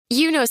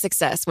You know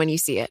success when you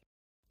see it.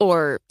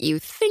 Or you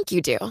think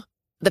you do.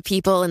 The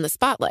people in the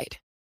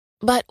spotlight.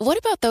 But what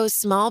about those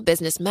small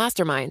business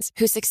masterminds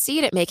who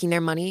succeed at making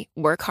their money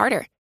work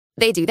harder?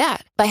 They do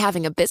that by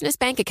having a business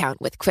bank account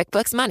with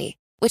QuickBooks Money,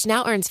 which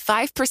now earns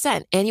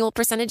 5% annual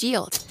percentage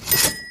yield.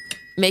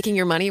 Making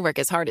your money work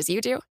as hard as you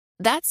do?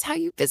 That's how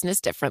you business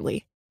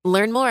differently.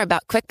 Learn more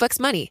about QuickBooks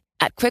Money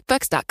at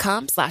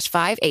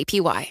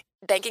quickbooks.com/5APY.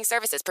 Banking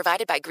services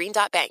provided by Green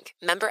Dot Bank.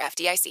 Member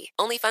FDIC.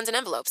 Only funds and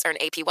envelopes earn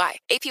APY.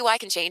 APY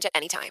can change at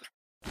any time.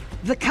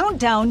 The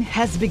countdown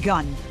has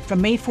begun.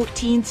 From May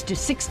 14th to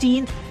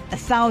 16th,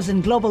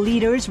 1,000 global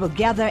leaders will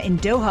gather in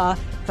Doha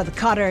for the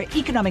Qatar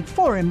Economic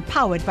Forum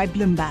powered by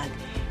Bloomberg.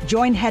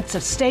 Join heads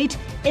of state,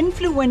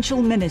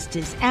 influential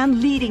ministers,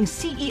 and leading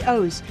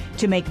CEOs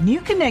to make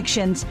new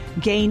connections,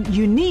 gain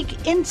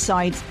unique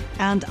insights,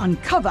 and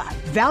uncover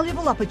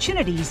valuable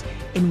opportunities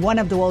in one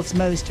of the world's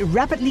most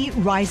rapidly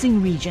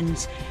rising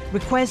regions.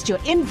 Request your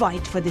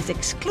invite for this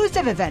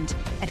exclusive event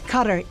at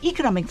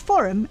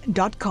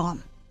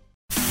QatarEconomicForum.com.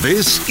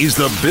 This is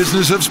the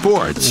business of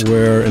sports.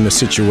 We're in a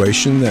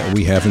situation that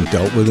we haven't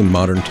dealt with in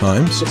modern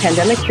times. The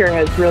pandemic here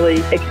has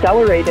really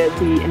accelerated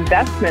the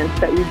investments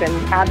that we've been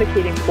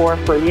advocating for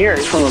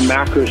years. From a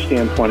macro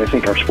standpoint, I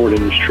think our sport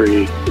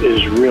industry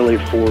is really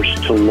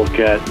forced to look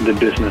at the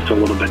business a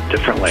little bit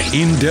differently.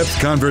 In-depth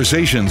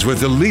conversations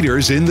with the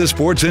leaders in the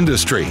sports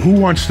industry. Who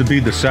wants to be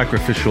the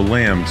sacrificial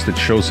lambs that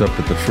shows up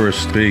at the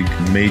first big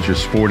major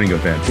sporting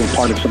event? We're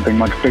part of something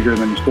much bigger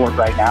than sport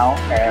right now,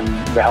 and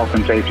the health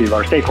and safety of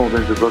our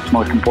stakeholders is what's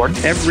most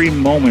important. Every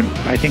moment,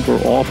 I think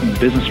we're all, from a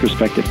business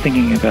perspective,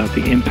 thinking about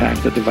the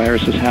impact that the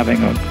virus is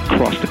having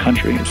across the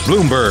country.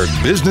 Bloomberg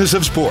Business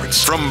of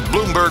Sports from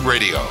Bloomberg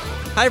Radio.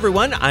 Hi,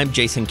 everyone. I'm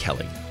Jason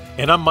Kelly.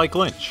 And I'm Mike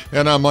Lynch.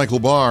 And I'm Michael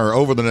Barr.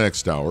 Over the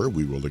next hour,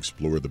 we will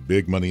explore the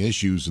big money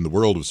issues in the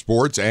world of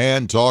sports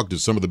and talk to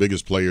some of the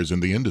biggest players in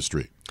the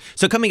industry.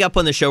 So coming up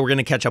on the show, we're going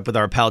to catch up with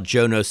our pal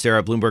Joe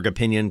Nocera, Bloomberg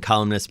opinion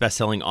columnist,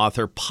 best-selling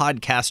author,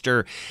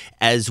 podcaster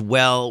as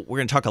well. We're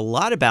going to talk a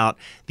lot about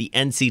the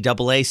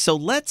NCAA. So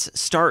let's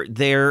start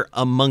there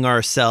among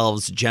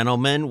ourselves,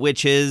 gentlemen,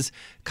 which is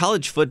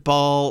college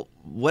football.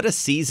 What a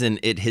season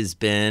it has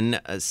been.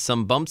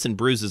 Some bumps and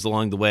bruises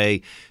along the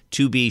way,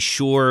 to be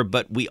sure,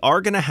 but we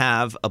are going to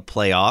have a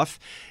playoff.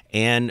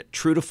 And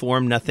true to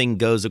form, nothing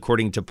goes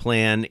according to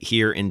plan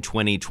here in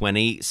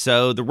 2020.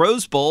 So the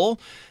Rose Bowl,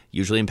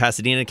 usually in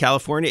Pasadena,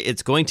 California,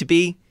 it's going to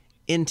be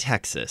in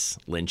Texas.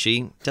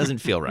 Lynchy, doesn't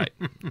feel right.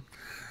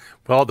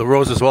 Well, the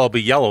roses will all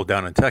be yellow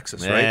down in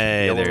Texas, right?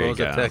 Hey, yellow there rose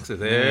you go. of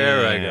Texas.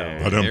 There I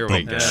go. There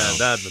we go.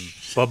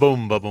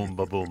 Ba-boom, ba-boom,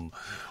 ba-boom.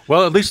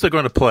 Well, at least they're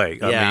going to play.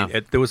 Yeah. I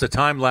mean, there was a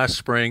time last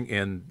spring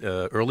in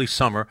early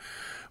summer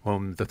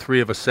when the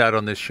three of us sat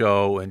on this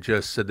show and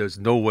just said there's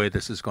no way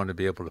this is going to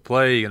be able to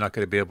play. You're not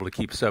going to be able to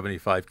keep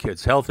 75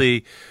 kids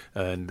healthy.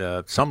 And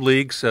some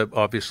leagues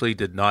obviously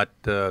did not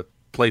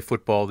play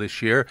football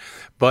this year.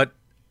 But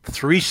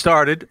three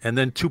started, and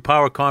then two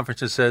power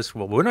conferences says,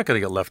 well, we're not going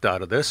to get left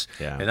out of this.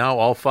 Yeah. And now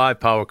all five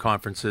power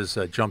conferences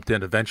jumped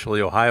in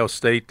eventually. Ohio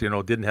State,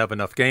 didn't have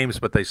enough games,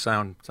 but they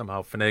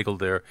somehow finagled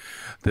the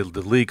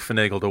league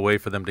finagled a way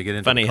for them to get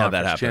into Funny the how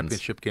that conference happens.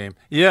 championship game.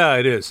 Yeah,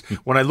 it is.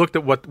 When I looked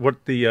at what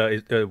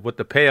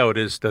the payout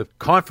is the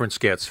conference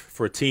gets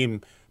for a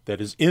team that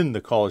is in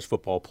the college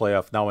football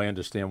playoff. Now I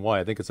understand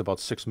why. I think it's about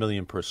 $6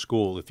 million per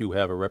school if you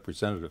have a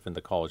representative in the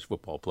college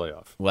football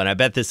playoff. Well, and I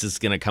bet this is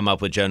going to come up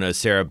with Joe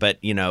Nocera, but,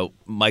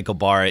 Michael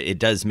Barr, it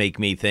does make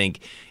me think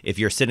if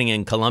you're sitting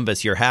in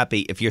Columbus, you're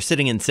happy. If you're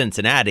sitting in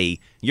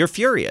Cincinnati, you're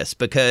furious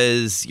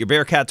because your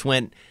Bearcats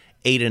went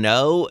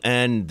 8-0,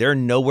 and they're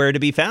nowhere to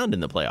be found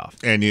in the playoff.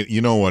 And you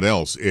know what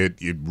else?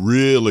 It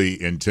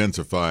really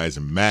intensifies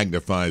and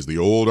magnifies the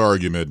old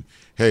argument,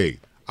 hey,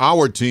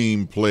 our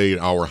team played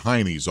our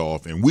heinies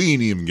off, and we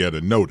didn't even get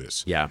a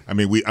notice. Yeah. I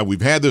mean,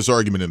 we've had this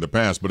argument in the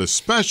past, but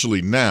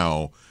especially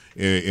now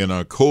in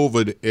a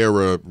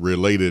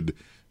COVID-era-related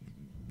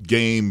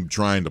game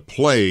trying to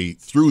play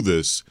through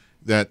this,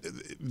 that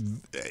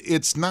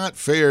it's not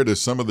fair to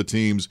some of the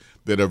teams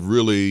that have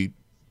really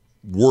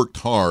worked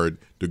hard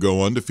to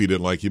go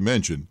undefeated, like you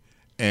mentioned,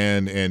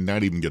 and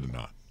not even get a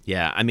nod.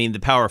 Yeah, I mean, the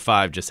Power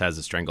Five just has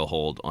a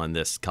stranglehold on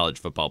this college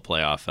football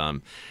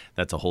playoff.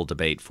 That's a whole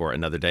debate for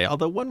another day,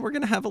 although one we're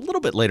going to have a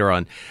little bit later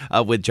on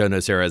with Joe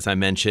Nocera, as I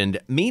mentioned.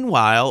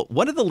 Meanwhile,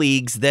 one of the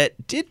leagues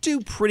that did do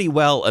pretty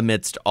well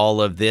amidst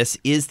all of this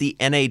is the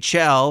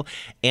NHL.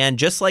 And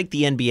just like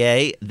the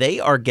NBA, they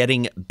are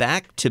getting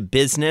back to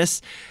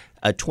business.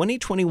 A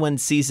 2021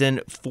 season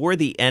for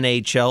the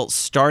NHL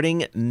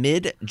starting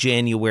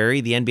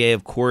mid-January. The NBA,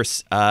 of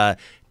course,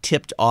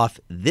 tipped off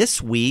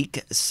this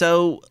week.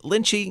 So,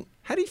 Lynchy,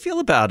 how do you feel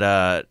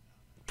about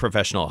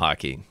professional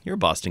hockey? You're a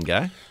Boston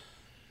guy.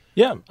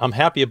 Yeah, I'm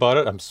happy about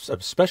it. I'm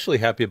especially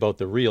happy about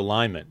the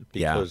realignment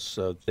because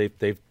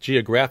they've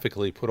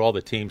geographically put all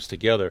the teams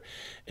together.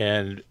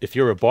 And if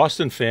you're a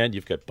Boston fan,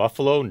 you've got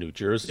Buffalo, New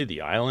Jersey,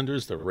 the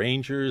Islanders, the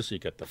Rangers, you've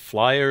got the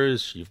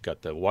Flyers, you've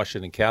got the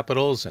Washington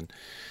Capitals, and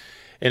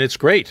and it's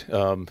great.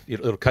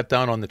 It'll cut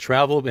down on the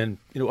travel, and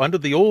under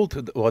the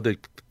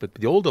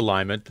old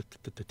alignment,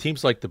 the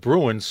teams like the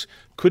Bruins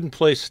couldn't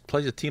play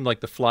a team like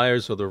the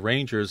Flyers or the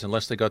Rangers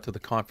unless they got to the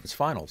conference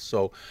finals.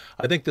 So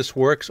I think this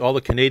works. All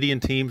the Canadian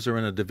teams are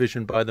in a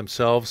division by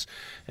themselves,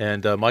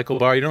 and Michael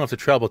Barr, you don't have to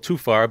travel too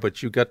far,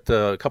 but you got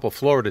a couple of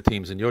Florida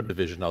teams in your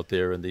division out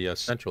there in the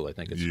Central, I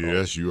think it's called.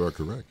 Yes, you are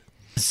correct.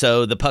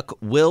 So the puck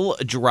will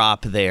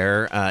drop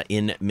there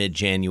in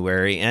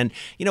mid-January. And,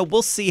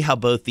 we'll see how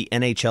both the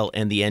NHL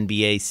and the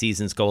NBA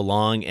seasons go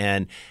along.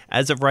 And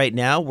as of right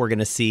now, we're going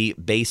to see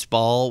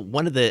baseball.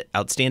 One of the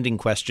outstanding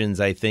questions,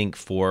 I think,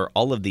 for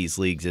all of these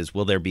leagues is,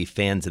 will there be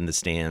fans in the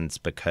stands?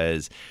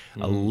 Because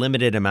a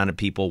limited amount of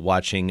people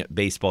watching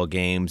baseball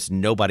games.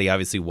 Nobody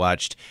obviously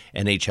watched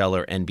NHL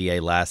or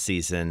NBA last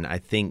season. I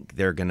think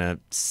they're going to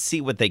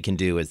see what they can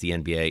do as the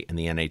NBA and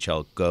the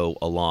NHL go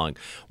along.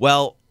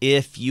 Well,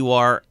 if you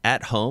are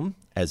at home,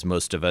 as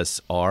most of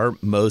us are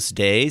most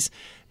days,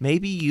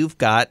 maybe you've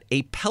got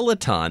a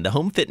Peloton. The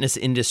home fitness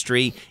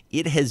industry,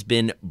 it has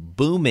been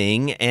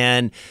booming,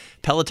 and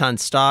Peloton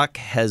stock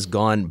has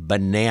gone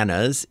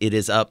bananas. It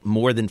is up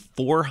more than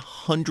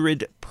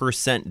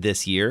 400%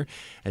 this year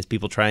as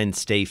people try and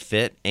stay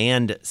fit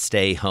and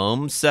stay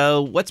home.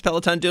 So what's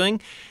Peloton doing?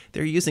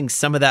 They're using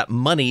some of that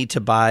money to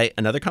buy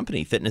another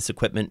company, fitness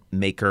equipment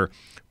maker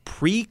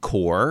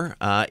Precor.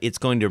 It's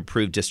going to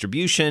improve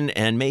distribution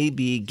and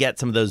maybe get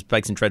some of those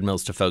bikes and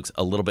treadmills to folks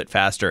a little bit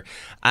faster.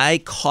 I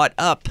caught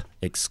up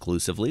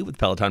exclusively with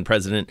Peloton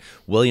president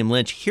William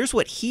Lynch. Here's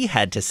what he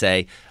had to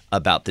say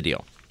about the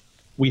deal.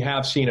 We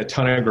have seen a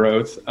ton of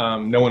growth.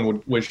 No one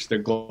would wish the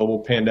global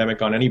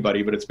pandemic on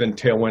anybody, but it's been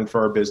tailwind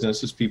for our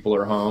business as people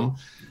are home.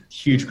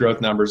 Huge growth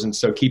numbers. And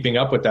so keeping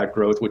up with that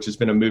growth, which has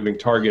been a moving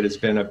target, has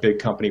been a big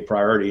company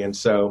priority. And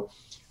so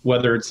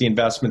whether it's the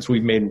investments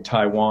we've made in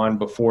Taiwan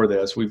before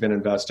this, we've been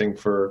investing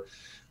for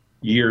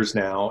years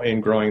now in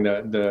growing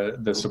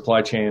the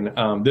supply chain.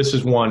 This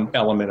is one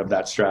element of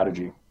that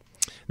strategy.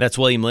 That's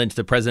William Lynch,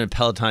 the president of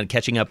Peloton,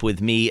 catching up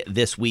with me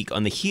this week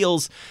on the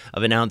heels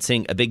of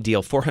announcing a big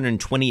deal,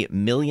 $420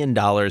 million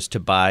to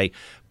buy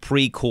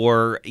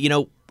Precor.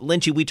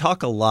 Lynchy, we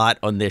talk a lot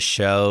on this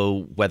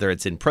show, whether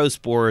it's in pro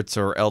sports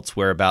or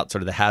elsewhere, about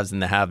sort of the haves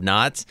and the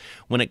have-nots.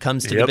 When it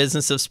comes to the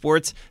business of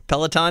sports,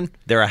 Peloton,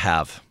 they're a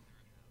have.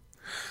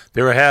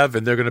 They're a have,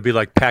 and they're going to be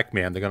like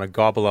Pac-Man. They're going to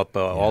gobble up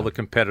all the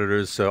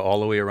competitors all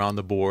the way around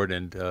the board,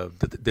 and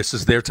this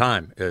is their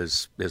time,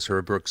 as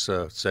Herb Brooks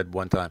said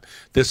one time.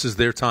 This is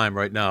their time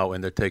right now,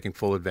 and they're taking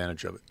full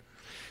advantage of it.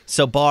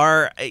 So,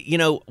 Barr,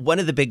 one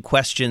of the big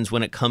questions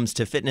when it comes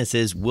to fitness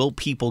is, will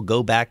people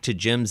go back to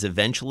gyms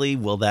eventually?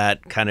 Will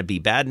that kind of be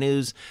bad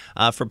news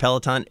for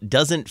Peloton?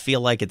 Doesn't feel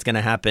like it's going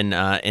to happen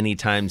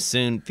anytime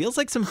soon. Feels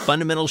like some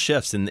fundamental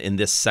shifts in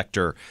this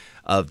sector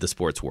of the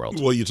sports world.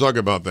 Well, you talk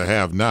about the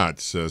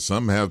have-nots.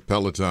 Some have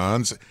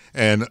Pelotons,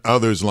 and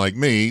others like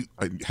me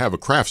have a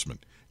Craftsman.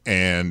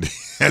 And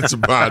that's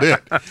about it.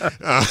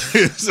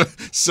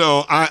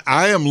 So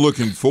I am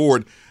looking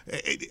forward.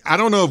 I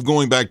don't know if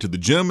going back to the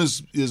gym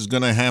is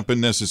going to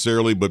happen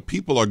necessarily, but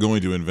people are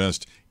going to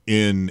invest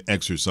in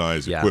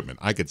exercise equipment.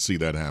 I could see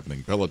that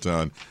happening.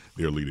 Peloton,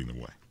 they're leading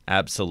the way.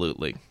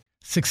 Absolutely.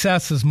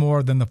 Success is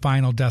more than the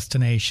final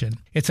destination.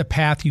 It's a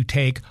path you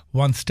take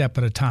one step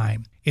at a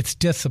time. It's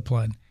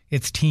discipline,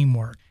 it's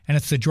teamwork, and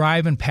it's the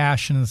drive and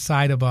passion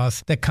inside of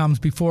us that comes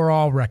before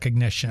all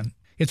recognition.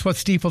 It's what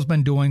Stifel's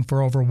been doing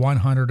for over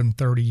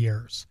 130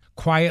 years.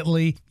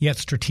 Quietly, yet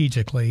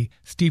strategically,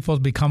 Stifel's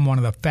become one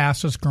of the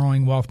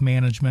fastest-growing wealth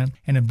management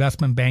and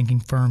investment banking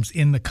firms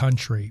in the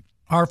country.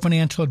 Our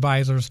financial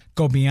advisors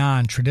go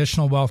beyond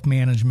traditional wealth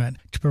management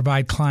to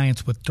provide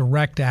clients with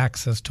direct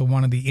access to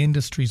one of the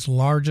industry's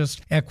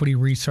largest equity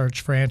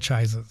research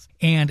franchises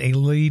and a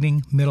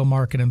leading middle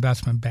market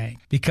investment bank,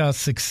 because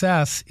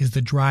success is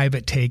the drive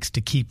it takes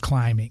to keep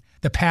climbing,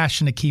 the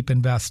passion to keep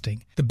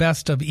investing, the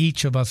best of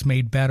each of us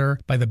made better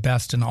by the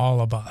best in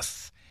all of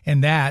us.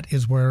 And that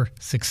is where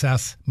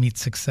success meets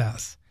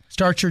success.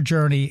 Start your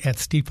journey at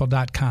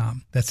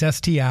Stifel.com. That's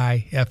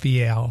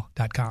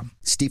STIFEL.com.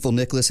 Stifel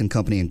Nicholas and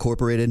Company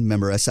Incorporated,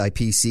 member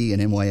SIPC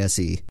and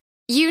NYSE.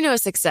 You know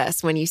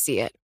success when you see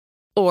it.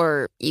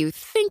 Or you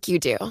think you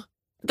do.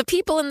 The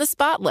people in the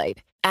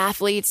spotlight.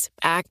 Athletes,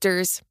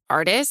 actors,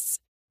 artists.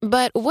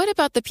 But what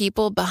about the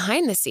people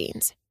behind the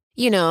scenes?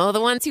 The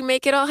ones who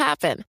make it all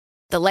happen.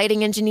 The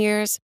lighting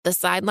engineers, the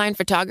sideline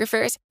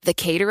photographers, the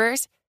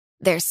caterers.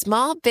 They're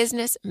small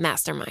business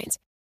masterminds.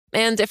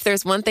 And if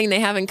there's one thing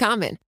they have in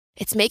common,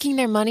 it's making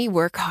their money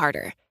work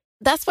harder.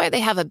 That's why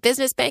they have a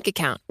business bank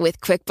account with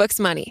QuickBooks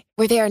Money,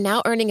 where they are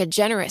now earning a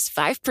generous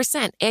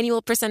 5%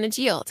 annual percentage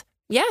yield.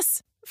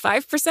 Yes,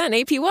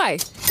 5%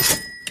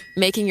 APY.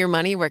 Making your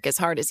money work as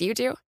hard as you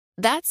do?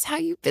 That's how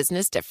you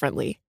business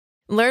differently.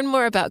 Learn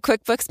more about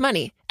QuickBooks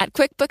Money at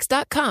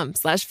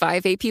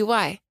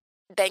QuickBooks.com/5APY.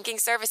 Banking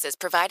services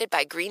provided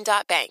by Green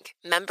Dot Bank,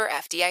 member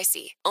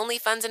FDIC. Only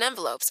funds and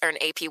envelopes earn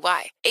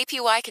APY.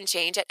 APY can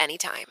change at any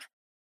time.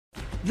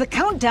 The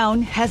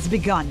countdown has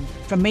begun.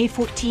 From May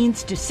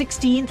 14th to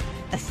 16th,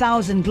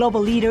 1,000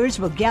 global leaders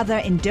will gather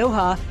in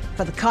Doha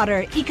for the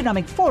Qatar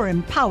Economic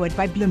Forum powered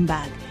by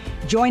Bloomberg.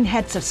 Join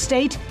heads of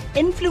state,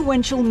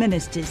 influential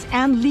ministers,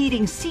 and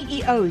leading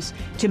CEOs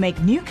to make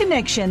new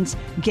connections,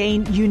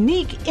 gain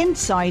unique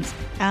insights,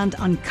 and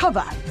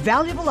uncover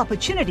valuable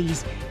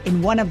opportunities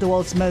in one of the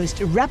world's most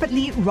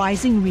rapidly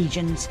rising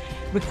regions.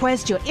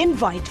 Request your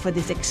invite for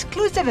this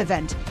exclusive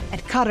event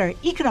at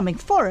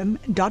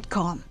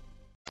QatarEconomicForum.com.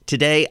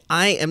 Today,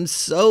 I am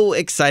so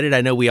excited, I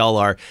know we all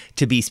are,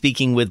 to be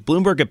speaking with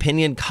Bloomberg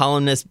opinion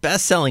columnist,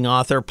 best-selling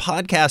author,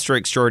 podcaster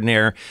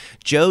extraordinaire,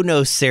 Joe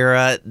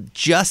Nocera,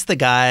 just the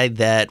guy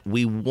that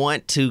we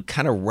want to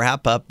kind of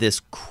wrap up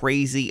this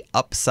crazy,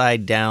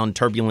 upside-down,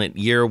 turbulent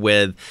year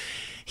with.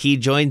 He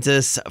joins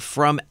us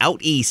from out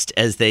east,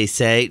 as they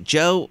say.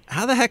 Joe,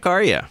 how the heck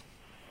are you?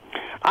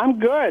 I'm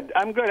good.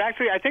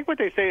 Actually, I think what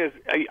they say is,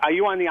 are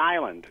you on the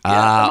island?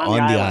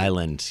 On the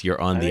island. You're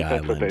on the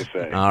island. That's what they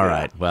say. All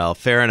right. Well,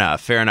 fair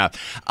enough.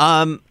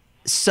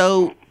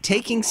 So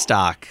taking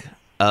stock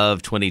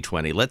of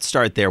 2020, let's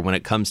start there when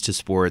it comes to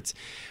sports.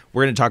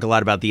 We're going to talk a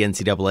lot about the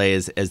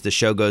NCAA as the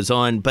show goes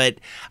on,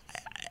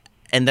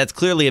 and that's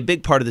clearly a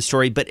big part of the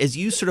story. But as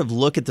you sort of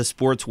look at the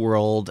sports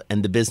world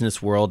and the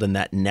business world and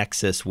that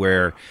nexus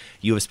where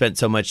you have spent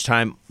so much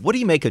time, what do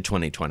you make of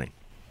 2020?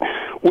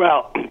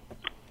 Well,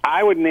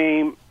 I would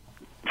name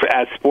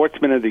as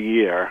Sportsman of the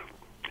Year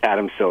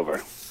Adam Silver,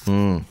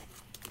 the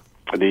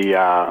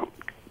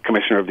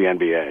commissioner of the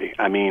NBA.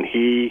 I mean,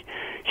 he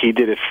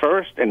did it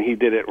first, and he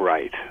did it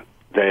right.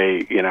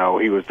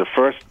 He was the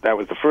first. That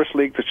was the first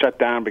league to shut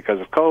down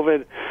because of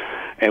COVID.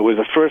 It was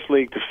the first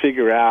league to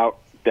figure out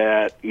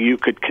that you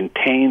could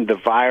contain the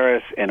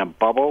virus in a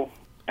bubble,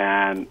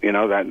 and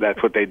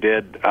that's what they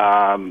did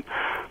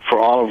for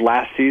all of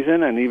last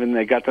season, and even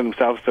they got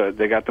themselves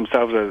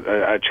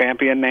a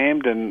champion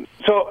named. And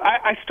so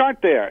I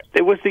start there.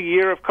 It was the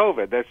year of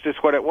COVID. That's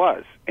just what it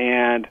was.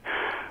 And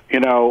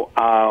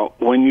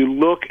when you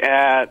look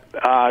at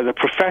the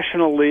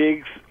professional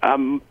leagues,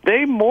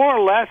 they more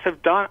or less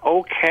have done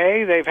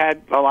okay. They've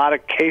had a lot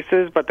of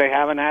cases, but they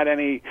haven't had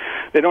any.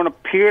 They don't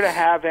appear to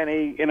have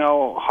any,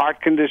 heart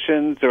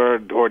conditions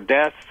or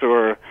deaths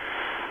or.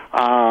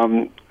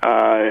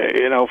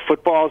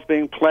 Football's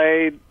being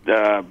played.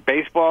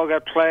 Baseball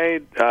got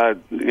played.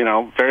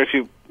 Very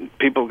few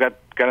people got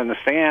in the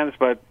stands,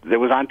 but it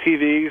was on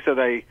TV, so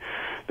they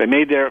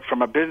made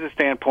from a business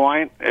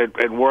standpoint,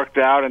 it worked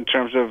out in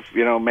terms of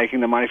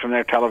making the money from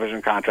their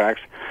television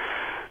contracts.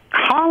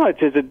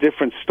 College is a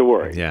different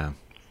story. Yeah.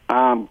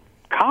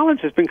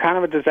 College has been kind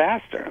of a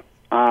disaster.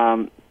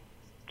 I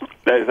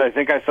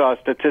think I saw a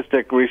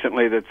statistic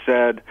recently that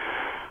said.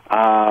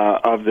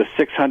 Of the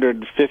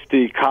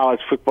 650 college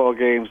football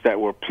games that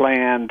were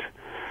planned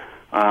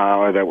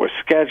or that were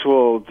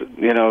scheduled,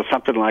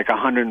 something like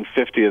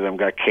 150 of them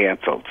got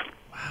canceled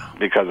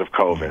because of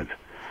COVID.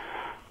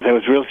 There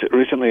was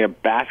recently a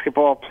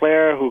basketball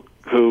player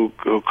who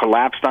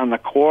collapsed on the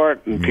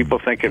court, and people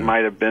think it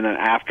might have been an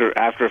after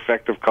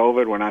effect of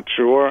COVID. We're not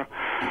sure.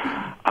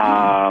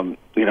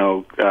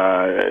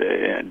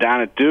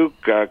 Down at Duke,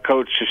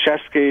 Coach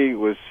Krzyzewski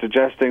was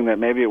suggesting that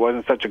maybe it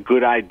wasn't such a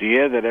good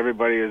idea that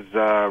everybody is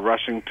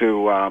rushing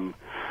to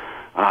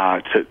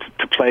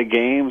play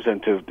games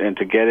and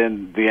to get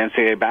in the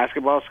NCAA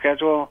basketball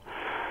schedule,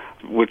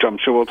 which I'm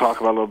sure we'll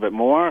talk about a little bit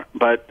more.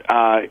 But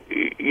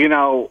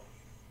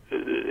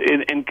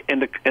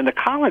in the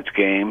college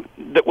game,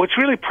 what's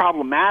really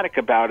problematic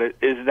about it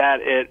is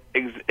that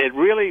it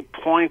really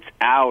points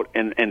out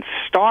in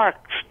stark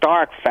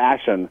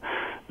fashion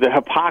the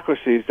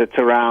hypocrisies that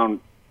surround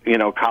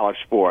college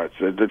sports.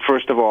 That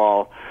first of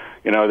all,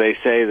 they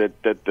say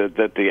that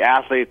the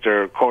athletes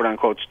are quote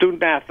unquote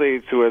student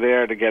athletes who are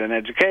there to get an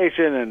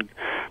education and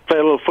play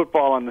a little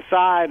football on the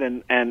side,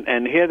 and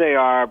here they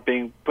are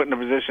being put in a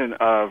position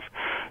of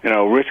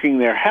risking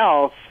their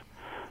health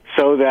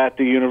so that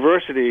the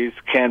universities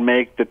can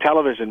make the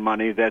television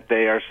money that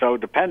they are so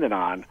dependent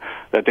on,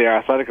 that their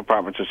athletic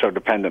departments are so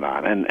dependent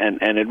on.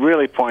 And it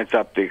really points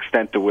up the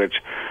extent to which,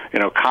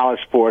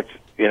 college sports,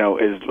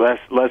 is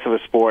less of a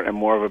sport and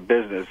more of a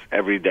business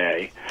every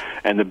day.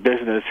 And the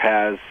business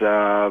has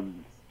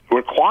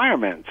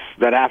requirements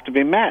that have to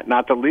be met,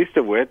 not the least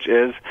of which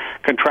is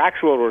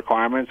contractual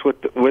requirements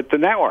with the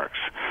networks,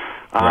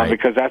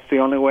 because that's the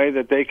only way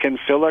that they can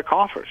fill their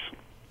coffers.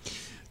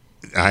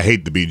 I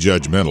hate to be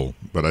judgmental,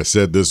 but I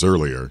said this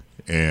earlier,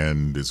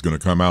 and it's going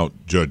to come out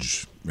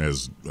as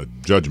a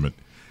judgment.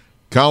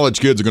 College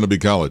kids are going to be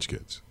college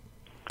kids.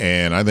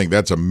 And I think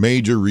that's a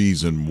major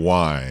reason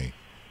why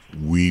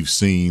we've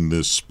seen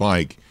this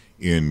spike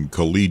in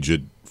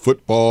collegiate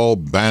football,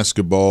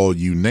 basketball,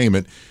 you name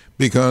it,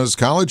 because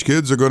college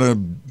kids are going to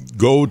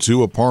go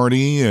to a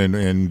party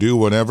and do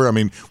whatever. I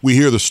mean, we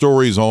hear the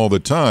stories all the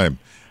time.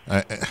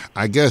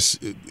 I guess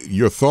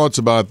your thoughts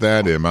about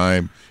that, am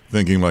I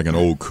thinking like an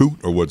old coot,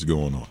 or what's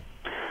going on?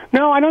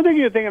 No, I don't think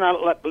you're thinking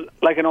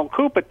like an old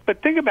coot,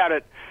 but think about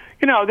it.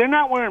 They're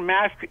not wearing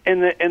masks in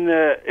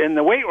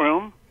the weight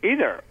room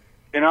either.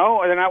 They're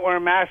not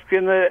wearing masks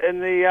in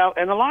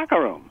the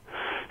locker room.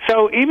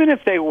 So even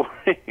if they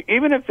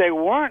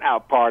weren't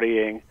out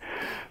partying,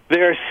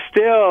 they're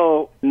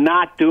still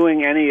not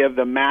doing any of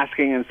the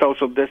masking and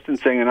social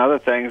distancing and other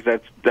things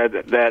that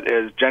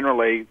is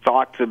generally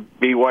thought to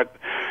be what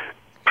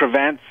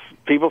prevents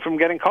people from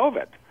getting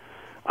COVID.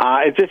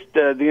 It's just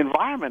the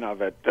environment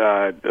of it,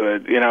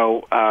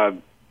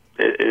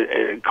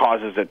 it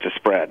causes it to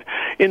spread.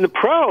 In the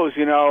pros,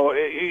 you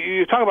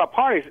talk about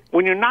parties.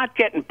 When you're not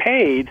getting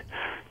paid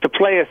to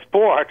play a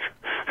sport,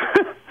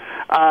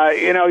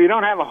 you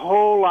don't have a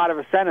whole lot of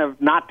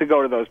incentive not to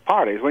go to those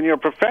parties. When you're a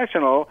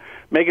professional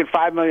making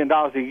 $5 million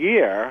a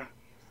year,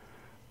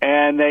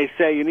 and they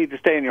say you need to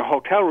stay in your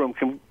hotel room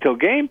till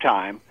game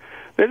time,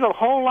 there's a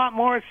whole lot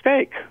more at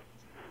stake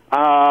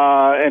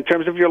in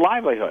terms of your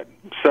livelihood.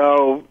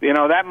 So,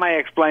 that might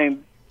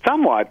explain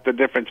somewhat the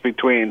difference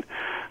between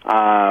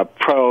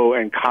pro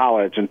and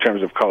college in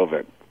terms of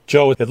COVID.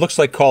 Joe, it looks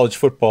like college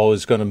football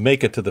is going to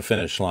make it to the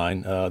finish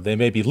line. They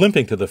may be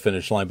limping to the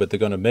finish line, but they're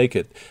going to make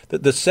it.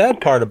 The sad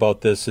part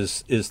about this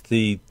is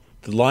the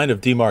line of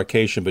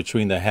demarcation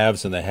between the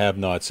haves and the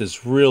have-nots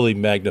is really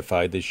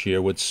magnified this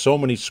year, with so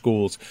many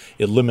schools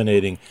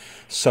eliminating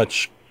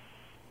such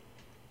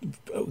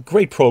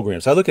great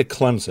programs. I look at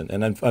Clemson,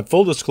 and on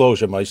full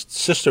disclosure, my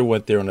sister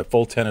went there on a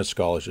full tennis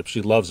scholarship.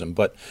 She loves them,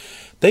 but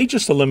they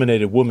just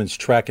eliminated women's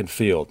track and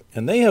field,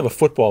 and they have a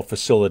football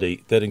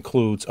facility that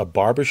includes a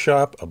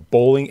barbershop, a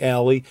bowling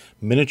alley,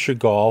 miniature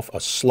golf,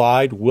 a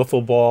slide,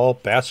 wiffle ball,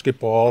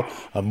 basketball,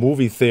 a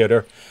movie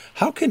theater.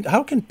 How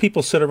can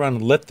people sit around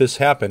and let this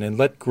happen and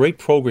let great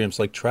programs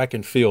like track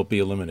and field be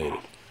eliminated?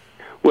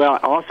 Well,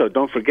 also,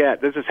 don't forget,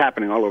 this is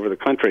happening all over the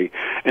country,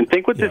 and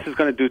think what this is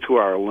going to do to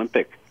our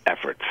Olympic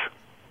efforts.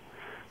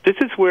 This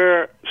is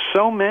where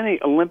so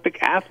many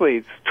Olympic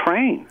athletes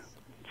train: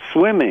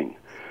 swimming,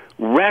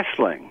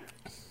 wrestling,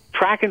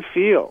 track and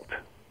field.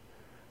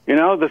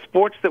 The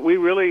sports that we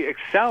really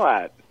excel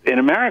at in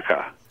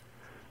America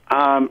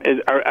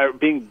are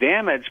being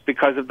damaged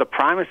because of the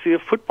primacy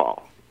of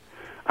football.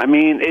 I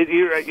mean,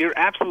 you're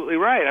absolutely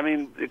right. I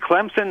mean,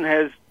 Clemson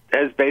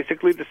has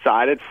basically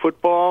decided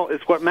football is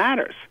what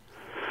matters.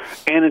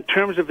 And in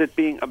terms of it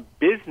being a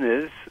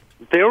business,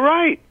 they're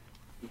right.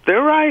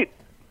 They're right.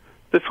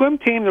 The swim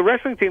team, the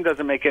wrestling team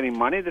doesn't make any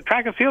money. The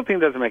track and field team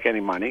doesn't make any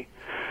money.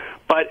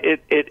 But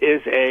it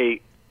is a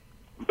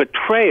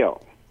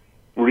betrayal,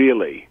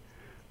 really,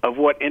 of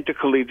what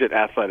intercollegiate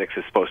athletics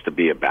is supposed to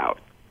be about,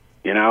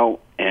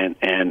 and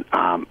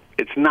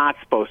it's not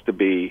supposed to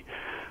be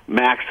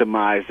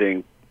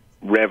maximizing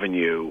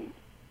revenue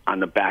on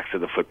the backs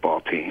of the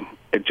football team.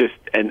 It just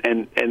and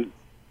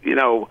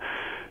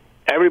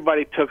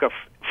everybody took a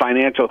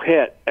financial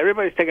hit.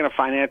 Everybody's taking a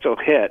financial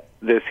hit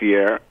this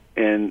year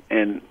in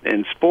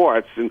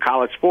sports, in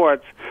college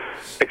sports,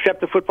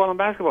 except the football and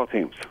basketball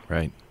teams.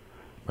 Right.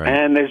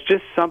 And there's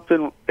just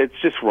something, it's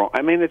just wrong.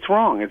 I mean, it's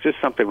wrong. It's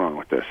just something wrong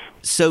with this.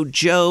 So,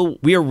 Joe,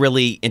 we are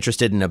really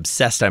interested and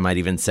obsessed, I might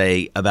even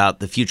say, about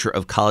the future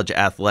of college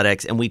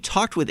athletics. And we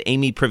talked with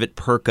Amy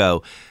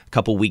Privet-Perko a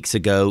couple weeks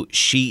ago.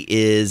 She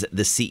is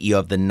the CEO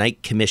of the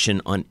Knight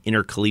Commission on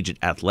Intercollegiate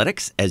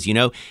Athletics. As you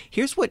know,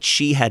 here's what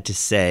she had to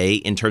say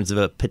in terms of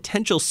a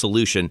potential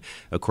solution,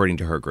 according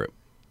to her group.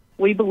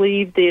 We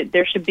believe that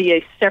there should be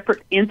a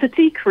separate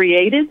entity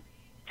created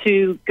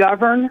to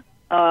govern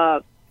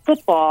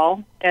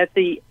football at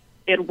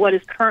what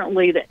is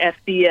currently the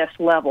FBS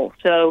level.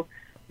 So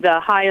the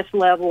highest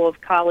level of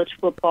college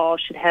football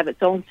should have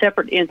its own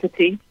separate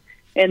entity,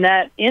 and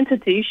that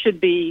entity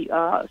should be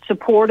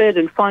supported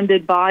and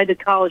funded by the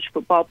college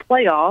football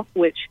playoff,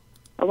 which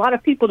a lot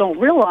of people don't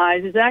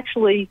realize is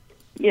actually,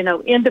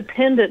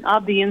 independent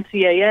of the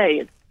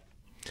NCAA.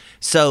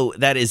 So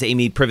that is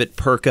Amy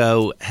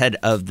Privet-Perko, head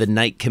of the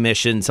Knight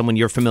Commission, someone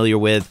you're familiar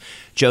with.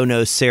 Joe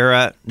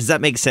Nocera, does that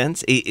make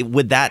sense?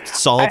 Would that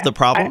solve the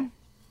problem?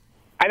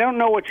 I don't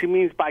know what she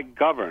means by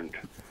governed.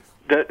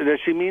 Does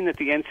she mean that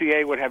the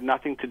NCAA would have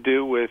nothing to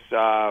do with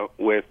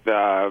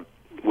the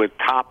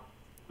top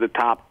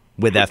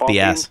with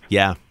FBS? Teams?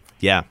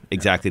 Yeah,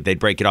 exactly. They'd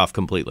break it off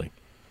completely.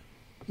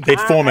 They'd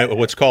form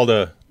what's called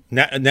a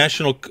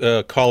National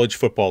College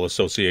Football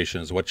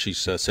Association is what she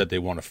said they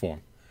want to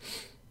form.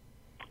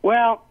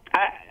 Well,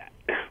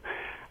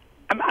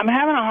 I'm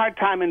having a hard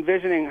time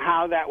envisioning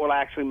how that will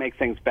actually make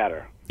things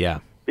better.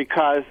 Yeah.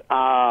 Because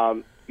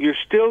you're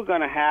still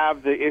going to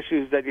have the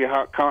issues that you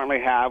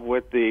currently have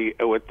with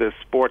the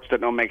sports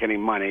that don't make any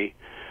money,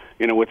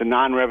 with the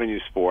non-revenue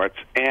sports,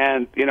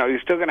 and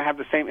you're still going to have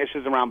the same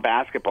issues around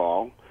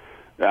basketball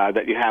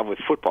that you have with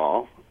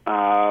football,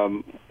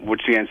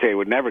 which the NCAA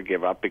would never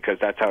give up because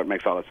that's how it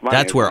makes all its money.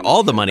 That's where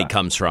all the money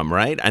comes from,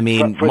 right? I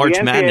mean, for March the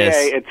NCAA, Madness.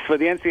 It's for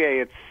the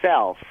NCAA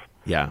itself.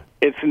 Yeah.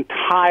 Its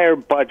entire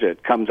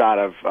budget comes out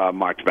of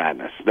March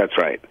Madness. That's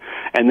right.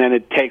 And then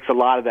it takes a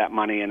lot of that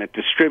money and it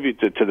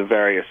distributes it to the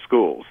various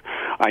schools.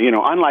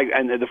 Unlike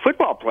the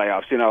football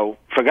playoffs,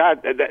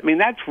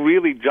 that's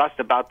really just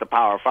about the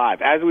Power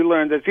Five. As we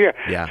learned this year,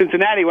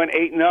 Cincinnati went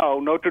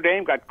 8-0. Notre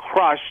Dame got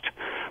crushed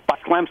by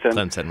Clemson.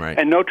 Clemson, right.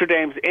 And Notre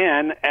Dame's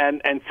in,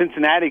 and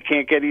Cincinnati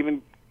can't get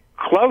even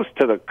close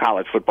to the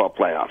college football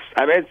playoffs.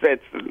 I mean,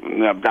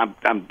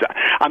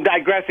 I'm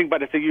digressing,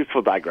 but it's a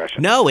useful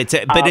digression. No,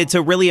 it's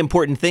a really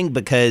important thing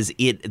because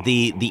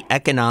the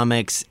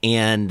economics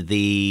and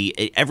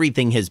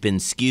everything has been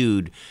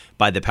skewed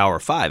by the Power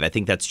Five. I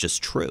think that's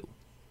just true.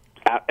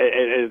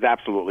 It is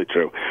absolutely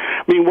true.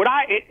 I mean,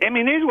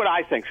 here's what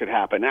I think should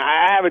happen.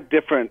 I have a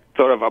different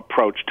sort of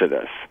approach to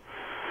this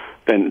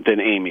than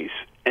Amy's.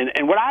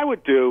 And what I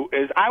would do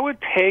is I would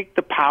take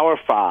the Power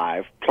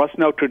Five plus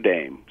Notre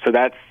Dame. So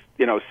that's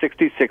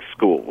 66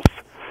 schools,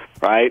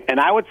 right? And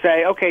I would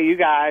say, okay, you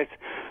guys,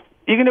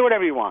 you can do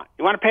whatever you want.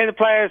 You want to pay the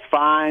players,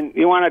 fine.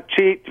 You want to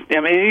cheat, I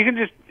mean, you can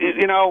just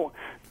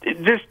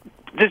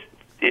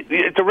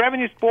it's a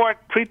revenue sport.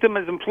 Treat them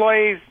as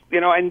employees,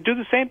 and do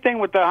the same thing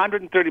with the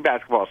 130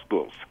 basketball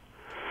schools.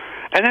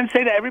 And then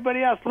say to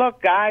everybody else,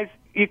 look, guys,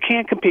 you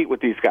can't compete with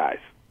these guys.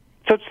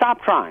 So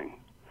stop trying.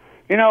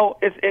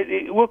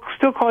 We'll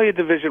still call you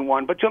Division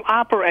I, but you'll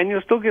operate, and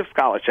you'll still give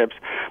scholarships,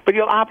 but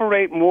you'll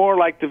operate more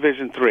like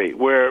Division III,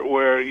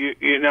 where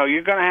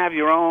you're going to have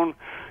your own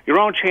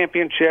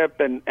championship,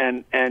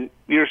 and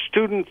your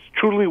students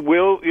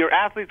your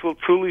athletes will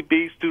truly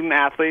be student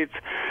athletes,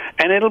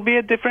 and it'll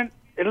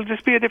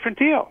just be a different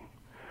deal.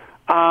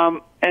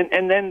 And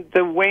then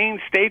the Wayne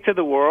States of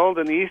the world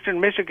and the Eastern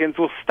Michigans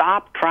will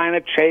stop trying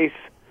to chase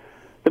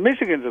the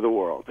Michigans of the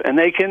world, and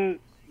they can,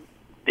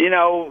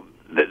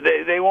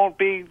 they won't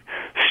be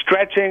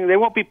stretching. They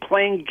won't be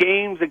playing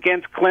games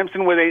against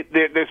Clemson where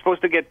they're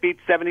supposed to get beat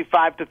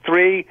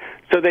 75-3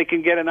 so they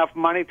can get enough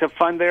money to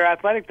fund their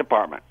athletic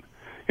department.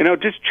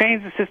 Just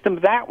change the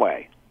system that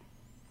way.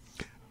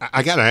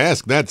 I got to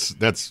ask, that's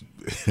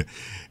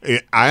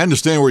I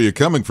understand where you're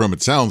coming from.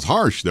 It sounds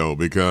harsh, though,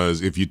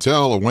 because if you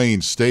tell a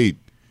Wayne State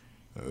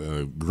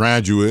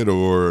graduate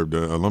or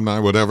alumni,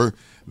 whatever,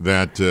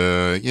 that,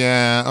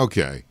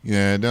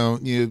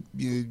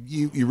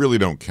 you really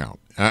don't count.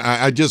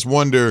 I just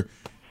wonder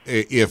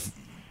if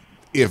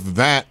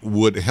that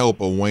would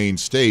help a Wayne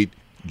State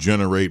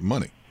generate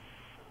money.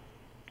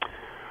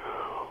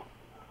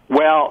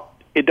 Well,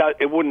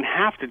 it wouldn't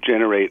have to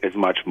generate as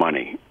much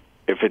money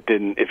if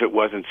it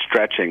wasn't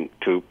stretching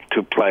to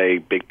play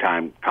big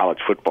time college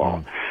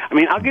football. I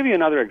mean, I'll give you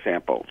another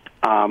example.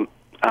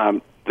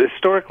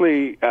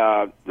 Historically,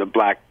 the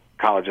black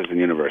colleges and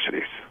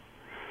universities.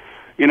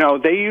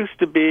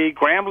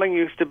 Grambling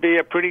used to be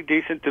a pretty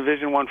decent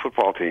Division I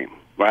football team,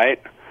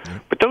 right? Yeah.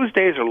 But those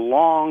days are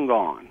long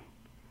gone.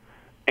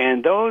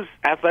 And those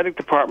athletic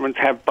departments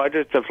have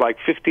budgets of like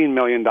 $15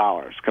 million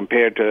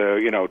compared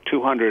to,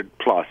 200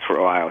 plus for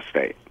Ohio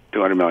State,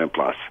 200 million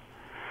plus.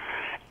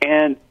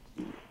 And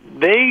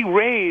they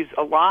raise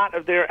a lot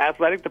of their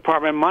athletic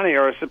department money,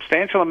 or a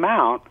substantial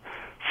amount,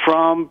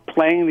 from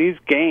playing these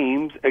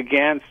games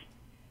against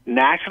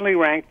nationally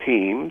ranked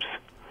teams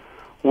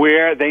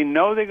where they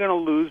know they're going to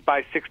lose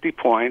by 60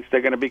 points.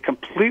 They're going to be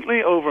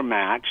completely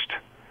overmatched,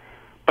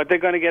 but they're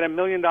going to get $1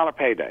 million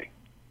payday.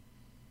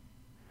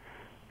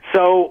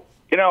 So,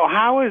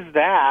 how is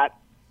that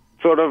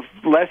sort of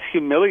less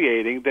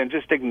humiliating than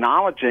just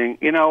acknowledging,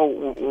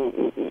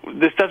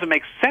 this doesn't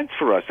make sense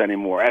for us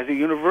anymore as a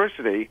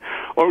university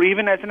or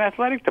even as an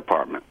athletic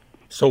department?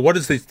 So what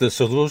is the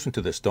solution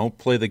to this? Don't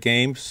play the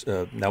games?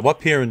 Now,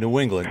 up here in New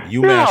England,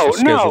 UMass is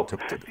scheduled to...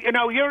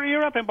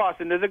 You're up in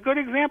Boston. There's a good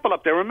example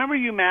up there. Remember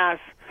UMass?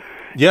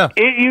 Yeah.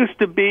 It used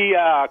to be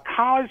a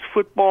college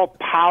football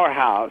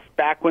powerhouse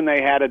back when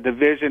they had a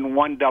Division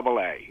I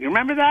AA. You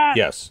remember that?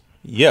 Yes.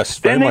 Yes,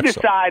 very much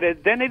so.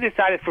 Then they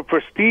decided for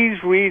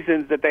prestige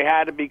reasons that they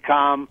had to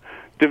become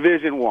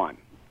Division I.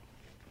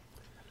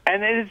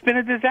 And it has been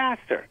a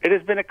disaster. It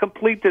has been a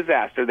complete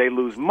disaster. They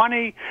lose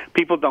money.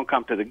 People don't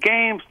come to the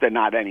games. They're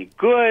not any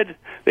good.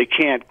 They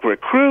can't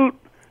recruit.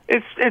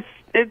 It's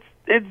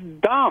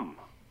dumb.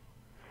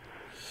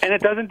 And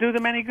it doesn't do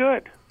them any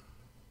good.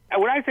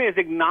 And what I say is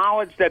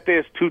acknowledge that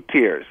there's two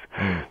tiers.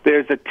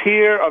 There's a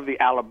tier of the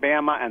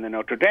Alabama and the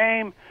Notre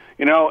Dame,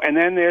 and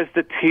then there's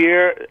a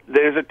tier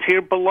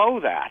below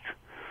that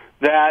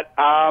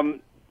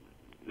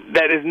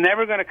is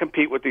never going to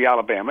compete with the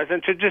Alabamas,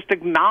 and to just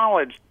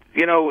acknowledge,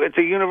 it's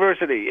a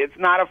university. It's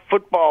not a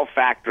football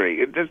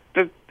factory. Just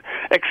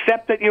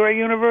accept that you're a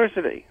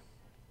university.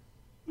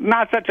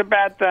 Not such a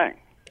bad thing.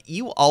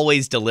 You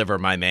always deliver,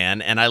 my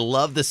man, and I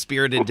love the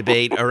spirited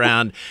debate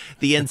around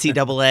the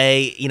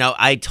NCAA.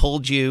 I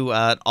told you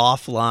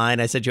offline,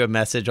 I sent you a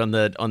message on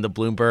the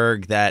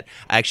Bloomberg that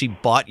I actually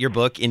bought your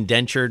book,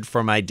 Indentured,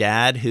 for my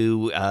dad,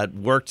 who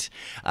worked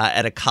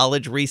at a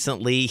college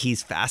recently.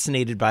 He's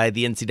fascinated by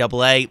the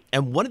NCAA,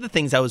 and one of the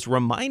things I was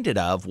reminded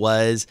of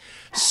was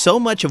so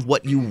much of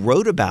what you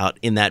wrote about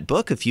in that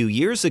book a few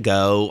years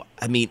ago.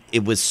 I mean,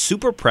 it was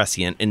super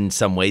prescient in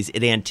some ways.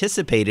 It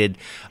anticipated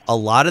a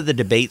lot of the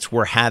debates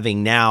we're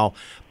having now.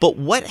 But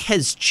what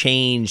has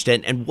changed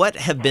and what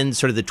have been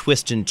sort of the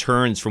twists and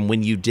turns from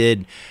when you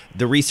did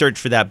the research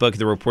for that book,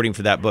 the reporting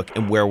for that book,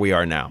 and where we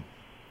are now?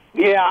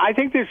 Yeah, I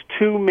think there's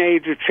two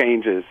major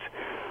changes.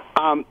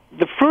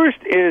 The first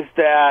is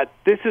that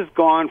this has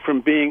gone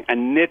from being a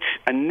niche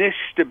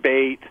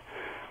debate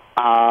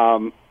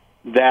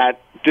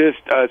that just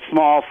a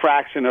small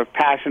fraction of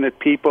passionate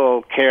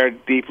people care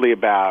deeply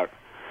about,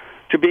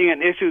 to being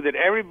an issue that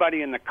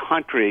everybody in the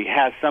country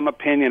has some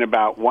opinion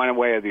about one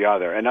way or the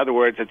other. In other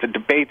words, it's a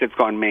debate that's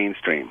gone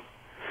mainstream.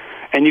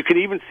 And you can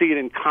even see it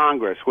in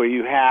Congress, where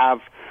you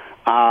have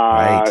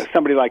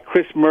somebody like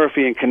Chris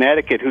Murphy in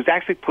Connecticut, who's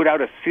actually put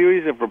out a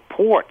series of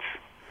reports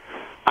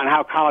on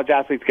how college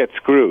athletes get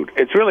screwed.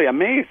 It's really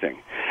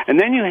amazing. And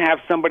then you have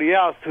somebody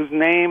else whose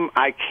name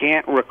I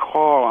can't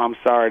recall, I'm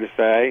sorry to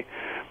say,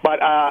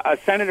 but a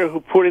senator who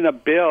put in a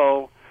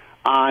bill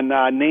on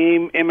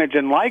name, image,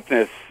 and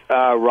likeness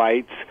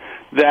rights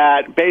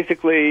that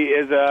basically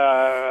is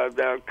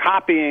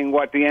copying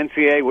what the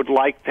NCAA would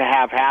like to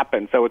have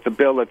happen. So it's a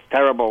bill that's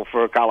terrible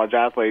for college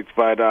athletes.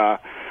 But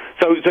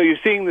so you're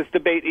seeing this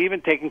debate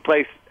even taking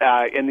place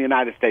in the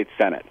United States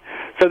Senate.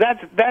 So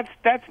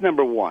that's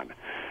number one.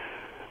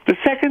 The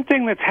second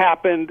thing that's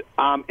happened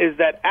is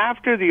that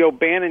after the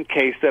O'Bannon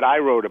case that I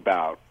wrote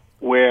about,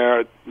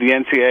 where the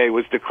NCAA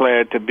was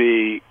declared to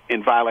be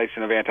in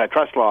violation of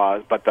antitrust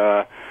laws, but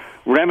the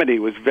remedy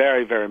was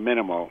very, very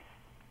minimal,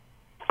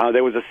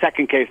 there was a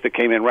second case that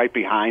came in right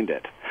behind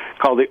it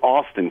called the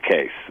Alston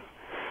case.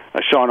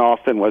 Sean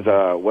Alston was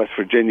a West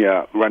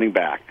Virginia running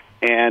back.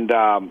 And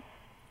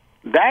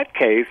that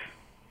case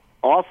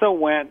also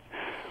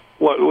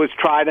was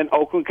tried in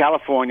Oakland,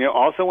 California,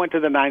 also went to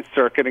the Ninth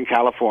Circuit in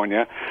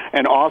California,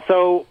 and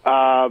also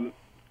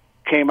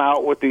came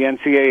out with the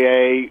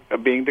NCAA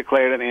being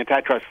declared an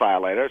antitrust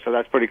violator, so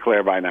that's pretty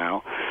clear by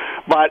now.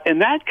 But in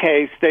that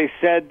case, they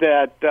said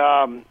that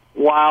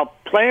while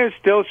players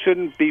still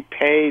shouldn't be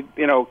paid,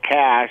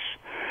 cash,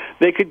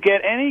 they could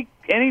get any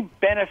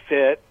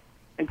benefit,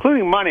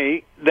 including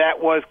money,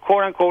 that was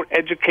quote-unquote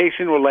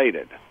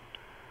education-related.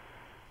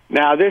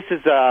 Now, this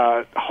is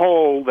a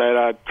hole that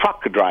a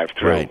truck could drive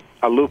through,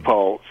 a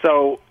loophole.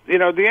 So,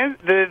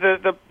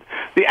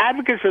 the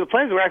advocates for the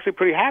players were actually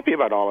pretty happy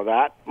about all of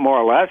that, more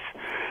or less.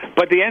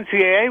 But the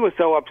NCAA was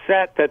so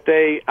upset that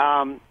they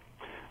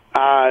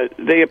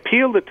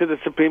appealed it to the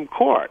Supreme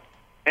Court.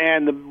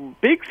 And the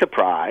big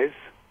surprise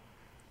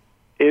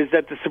is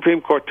that the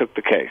Supreme Court took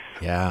the case.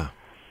 Yeah.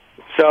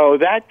 So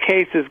that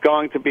case is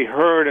going to be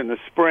heard in the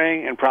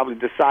spring and probably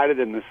decided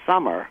in the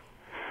summer.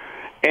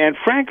 And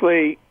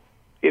frankly,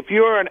 if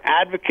you're an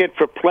advocate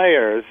for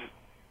players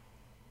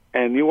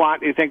and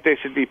you think they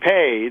should be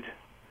paid,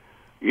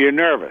 you're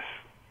nervous.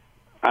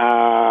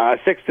 A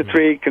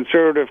 6-3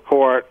 conservative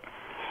court,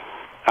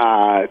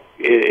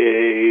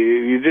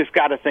 you just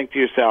got to think to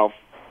yourself,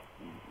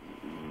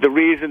 the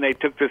reason they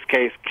took this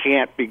case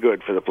can't be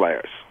good for the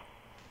players.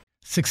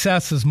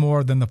 Success is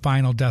more than the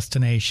final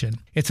destination.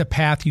 It's a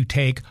path you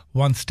take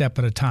one step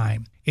at a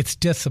time. It's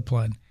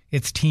discipline.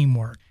 It's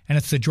teamwork. And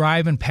it's the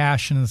drive and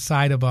passion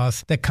inside of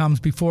us that comes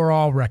before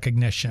all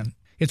recognition.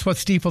 It's what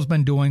Stifel's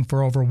been doing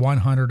for over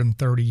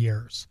 130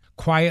 years.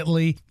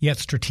 Quietly, yet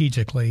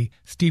strategically,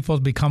 Stifel's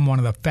become one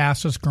of the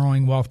fastest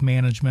growing wealth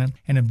management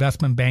and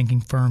investment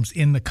banking firms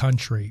in the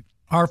country.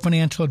 Our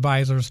financial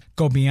advisors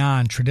go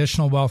beyond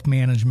traditional wealth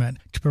management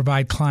to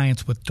provide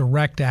clients with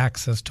direct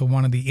access to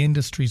one of the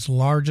industry's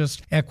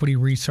largest equity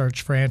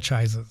research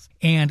franchises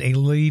and a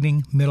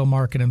leading middle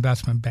market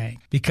investment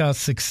bank, because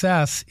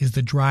success is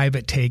the drive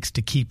it takes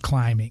to keep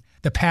climbing,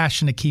 the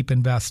passion to keep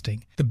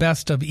investing, the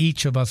best of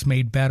each of us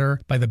made better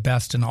by the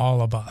best in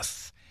all of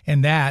us.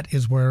 And that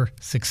is where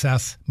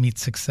success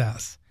meets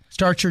success.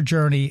 Start your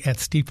journey at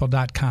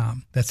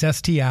Stifel.com. That's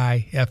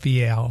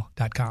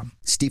STIFEL.com.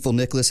 Stifel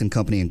Nicholas and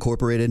Company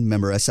Incorporated,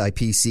 member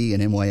SIPC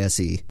and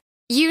NYSE.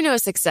 You know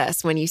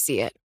success when you see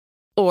it.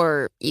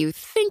 Or you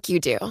think you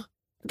do.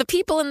 The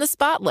people in the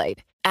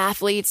spotlight.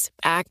 Athletes,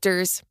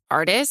 actors,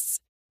 artists.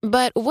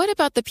 But what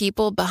about the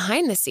people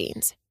behind the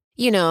scenes?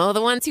 You know,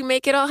 the ones who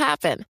make it all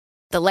happen.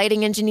 The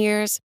lighting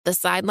engineers, the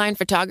sideline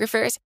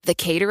photographers, the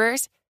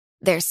caterers.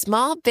 They're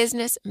small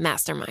business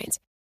masterminds.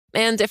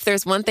 And if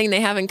there's one thing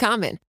they have in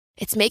common,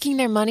 it's making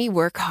their money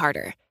work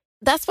harder.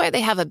 That's why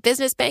they have a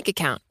business bank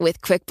account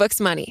with QuickBooks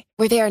Money,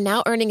 where they are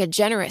now earning a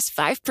generous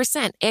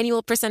 5%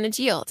 annual percentage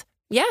yield.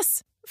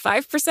 Yes,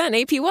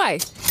 5%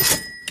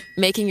 APY.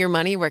 Making your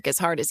money work as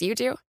hard as you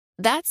do?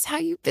 That's how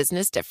you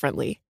business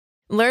differently.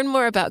 Learn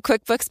more about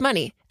QuickBooks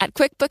Money at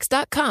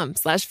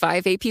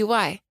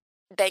QuickBooks.com/5APY.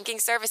 Banking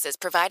services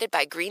provided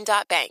by Green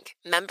Dot Bank,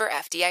 member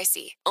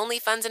FDIC. Only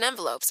funds and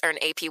envelopes earn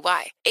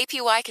APY.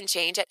 APY can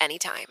change at any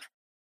time.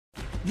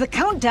 The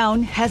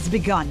countdown has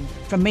begun.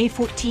 From May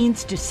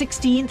 14th to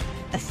 16th,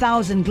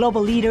 1,000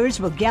 global leaders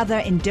will gather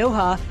in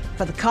Doha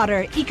for the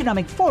Qatar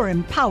Economic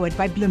Forum powered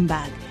by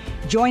Bloomberg.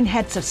 Join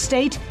heads of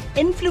state,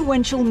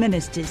 influential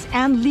ministers,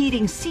 and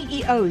leading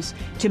CEOs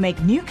to make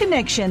new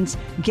connections,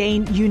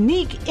 gain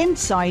unique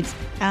insights,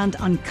 and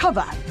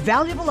uncover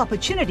valuable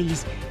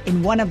opportunities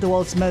in one of the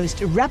world's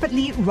most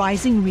rapidly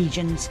rising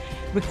regions.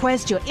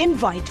 Request your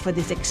invite for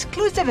this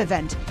exclusive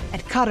event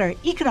at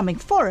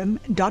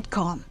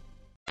QatarEconomicForum.com.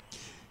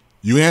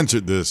 You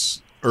answered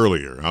this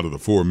earlier out of the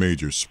four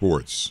major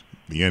sports.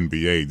 the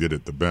NBA did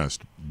it the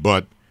best.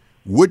 But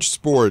which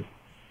sport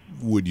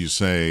would you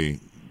say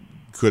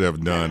could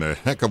have done a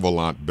heck of a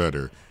lot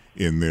better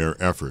in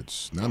their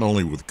efforts, not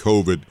only with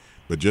COVID,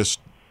 but just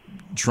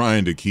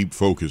trying to keep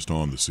focused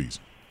on the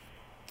season?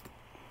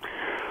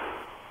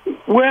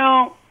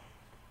 Well,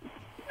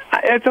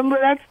 that's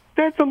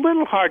a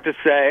little hard to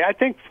say.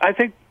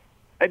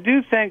 I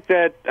do think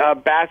that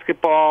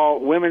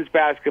basketball, women's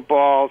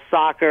basketball,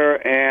 soccer,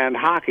 and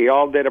hockey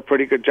all did a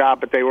pretty good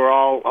job, but they were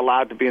all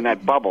allowed to be in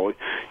that bubble.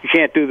 You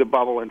can't do the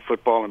bubble in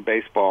football and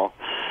baseball.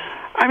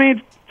 I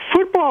mean,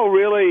 football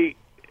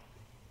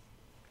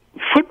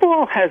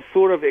has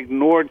sort of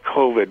ignored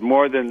COVID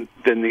more than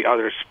the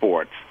other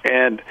sports.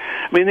 And,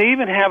 I mean, they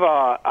even have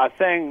a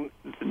thing.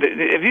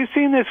 Have you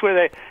seen this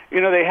where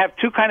they have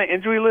two kind of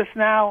injury lists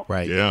now?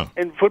 Right. Yeah.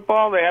 In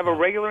football, they have a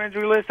regular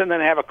injury list and then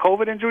they have a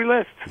COVID injury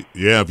list.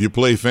 Yeah, if you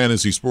play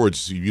fantasy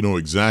sports, you know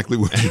exactly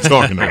what you're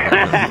talking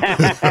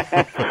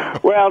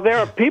about. Well, there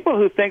are people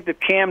who think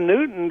that Cam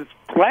Newton's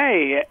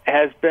play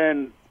has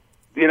been,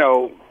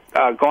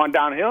 gone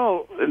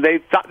downhill.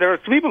 There are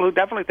people who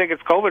definitely think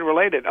it's COVID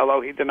related, although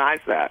he denies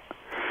that.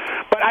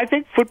 But I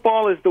think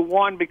football is the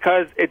one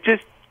because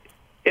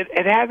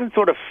it hasn't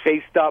sort of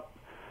faced up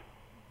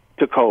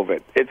to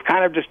COVID. It's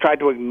kind of just tried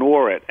to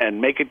ignore it and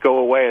make it go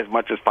away as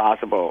much as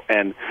possible.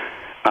 And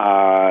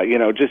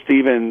just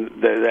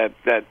even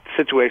that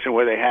situation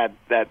where they had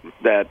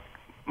that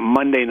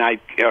Monday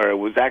night, or it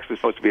was actually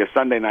supposed to be a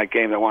Sunday night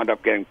game that wound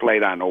up getting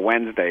played on a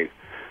Wednesday,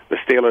 the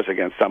Steelers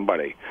against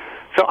somebody.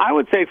 So I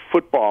would say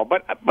football,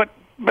 but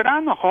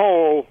on the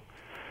whole,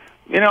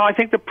 I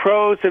think the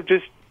pros have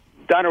just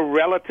done a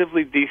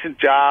relatively decent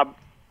job,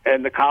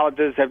 and the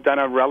colleges have done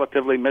a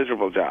relatively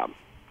miserable job.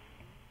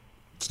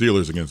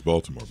 Steelers against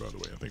Baltimore, by the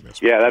way. I think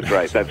that's right. Yeah, that's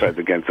right. That's right,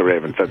 against the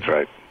Ravens. That's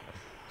right.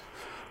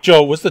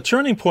 Joe, was the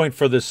turning point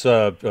for this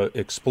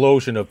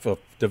explosion of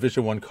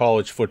Division I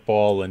college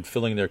football and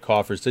filling their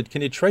coffers?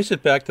 Can you trace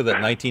it back to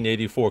that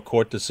 1984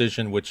 court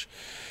decision, which,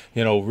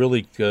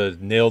 really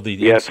nailed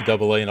the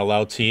NCAA and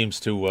allowed teams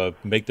to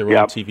make their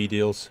own TV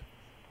deals?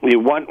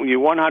 You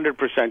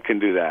 100% can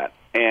do that.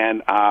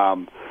 And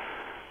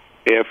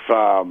if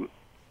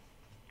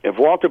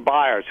Walter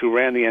Byers, who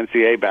ran the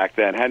NCAA back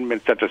then, hadn't been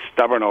such a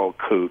stubborn old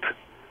coot,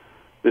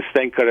 this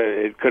thing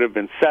could have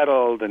been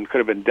settled and could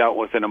have been dealt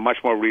with in a much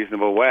more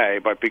reasonable way.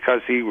 But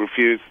because he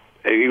refused,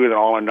 he was an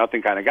all or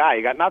nothing kind of guy.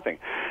 He got nothing,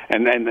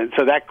 and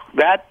so that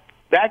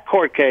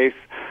court case,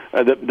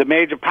 the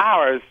major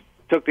powers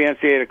took the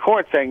NCAA to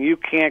court, saying you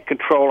can't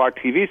control our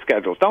TV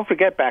schedules. Don't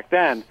forget, back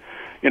then,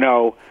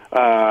 you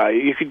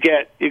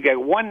get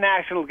one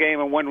national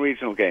game and one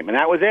regional game, and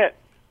that was it.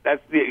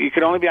 You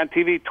could only be on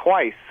TV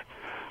twice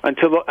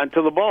until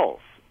the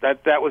bowls.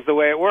 That was the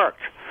way it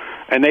worked.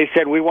 And they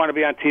said, we want to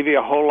be on TV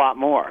a whole lot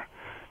more.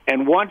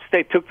 And once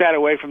they took that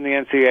away from the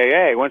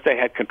NCAA, once they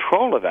had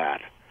control of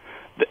that,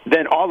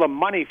 then all the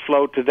money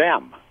flowed to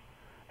them.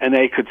 And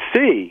they could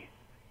see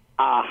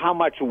how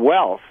much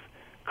wealth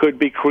could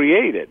be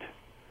created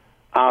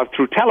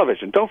through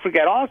television. Don't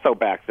forget also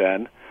back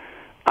then,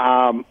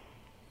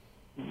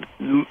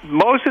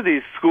 most of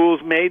these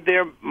schools made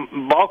their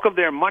bulk of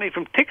their money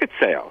from ticket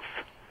sales.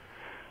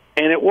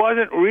 And it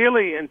wasn't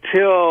really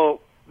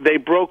until they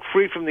broke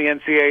free from the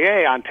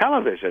NCAA on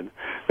television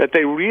that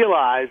they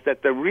realized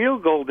that the real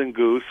golden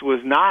goose was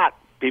not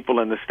people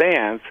in the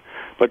stands,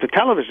 but the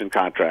television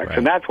contracts. Right.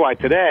 And that's why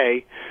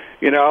today,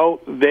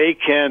 they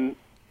can,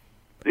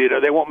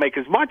 they won't make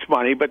as much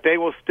money, but they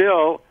will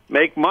still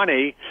make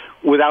money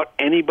without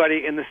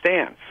anybody in the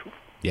stands.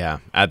 Yeah,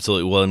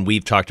 absolutely. Well, and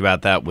we've talked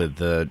about that with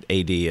the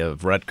AD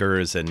of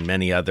Rutgers and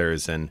many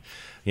others. And,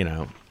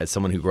 as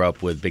someone who grew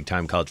up with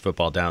big-time college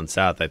football down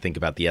south, I think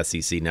about the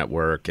SEC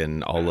network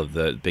and all of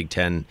the Big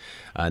Ten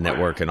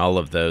network and all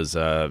of those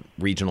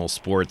regional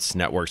sports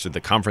networks or the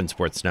conference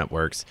sports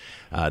networks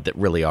that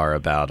really are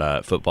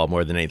about football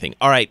more than anything.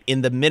 All right,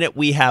 in the minute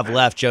we have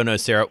left, Joe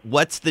Nocera,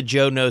 what's the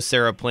Joe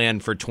Nocera plan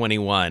for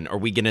 21? Are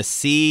we going to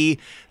see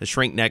the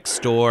Shrink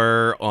Next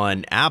Door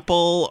on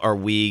Apple? Are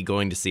we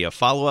going to see a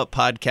follow-up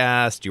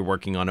podcast? You're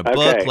working on a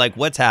book? Like,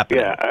 what's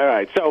happening? Yeah, all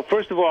right. So,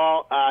 first of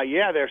all,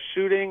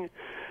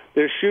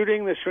 they're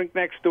shooting The Shrink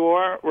Next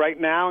Door right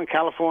now in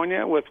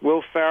California with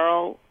Will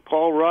Ferrell,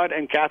 Paul Rudd,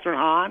 and Catherine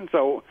Hahn.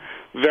 So,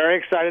 very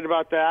excited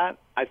about that.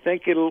 I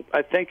think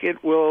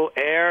it will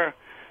air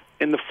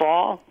in the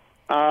fall.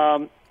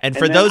 And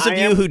for those of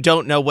you who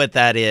don't know what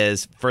that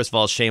is, first of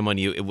all, shame on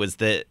you. It was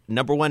the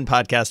 #1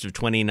 podcast of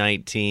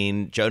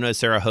 2019. Joe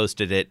Nocera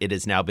hosted it. It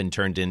has now been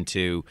turned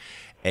into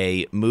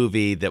a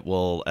movie that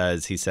will,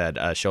 as he said,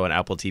 show on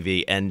Apple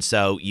TV. And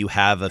so you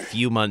have a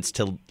few months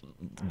to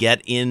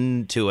get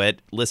into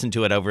it, listen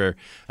to it over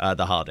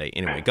the holiday.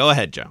 Anyway, go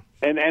ahead, Joe.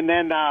 And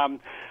then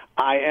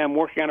I am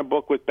working on a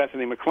book with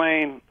Bethany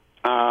McLean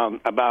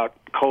about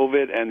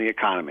COVID and the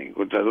economy.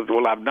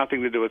 Will have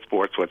nothing to do with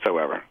sports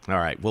whatsoever. All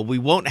right. Well, we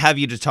won't have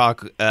you to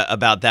talk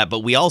about that, but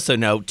we also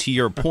know, to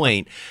your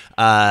point,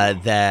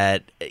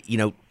 that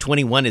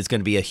 21 is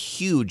going to be a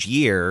huge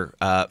year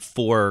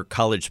for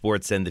college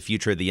sports and the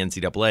future of the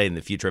NCAA and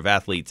the future of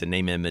athletes and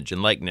name, image,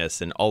 and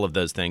likeness and all of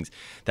those things.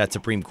 That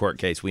Supreme Court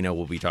case, we know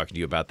we'll be talking to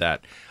you about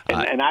that.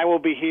 And I will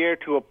be here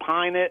to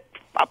opine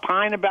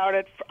about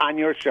it on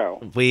your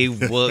show. We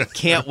will.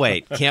 Can't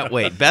wait. Can't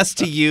wait. Best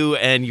to you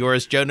and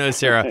yours, Joe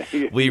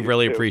Nocera. We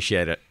really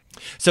appreciate it.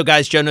 So,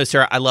 guys, Joe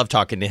Nocera, I love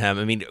talking to him.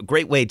 I mean, a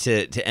great way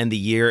to end the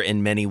year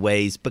in many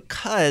ways,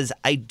 because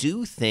I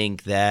do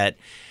think that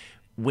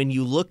when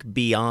you look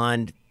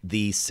beyond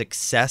the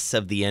success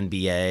of the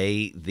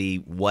NBA, the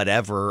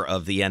whatever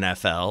of the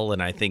NFL,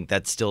 and I think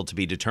that's still to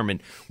be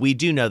determined, we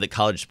do know that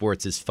college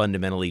sports is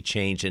fundamentally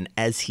changed. And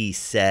as he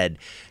said,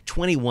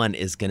 21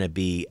 is going to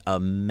be a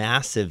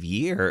massive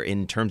year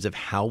in terms of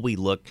how we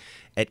look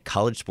at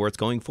college sports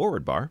going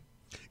forward, Bar.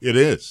 It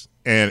is.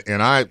 And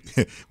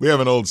we have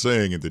an old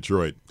saying in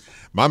Detroit,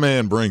 my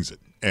man brings it.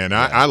 And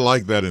I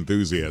like that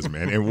enthusiasm,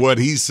 man. And what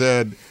he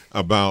said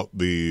about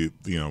when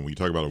you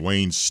talk about a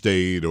Wayne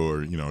State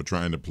or,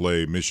 trying to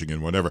play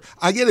Michigan, whatever,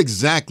 I get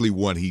exactly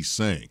what he's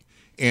saying.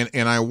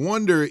 And I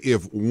wonder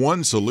if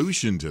one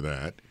solution to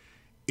that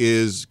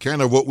is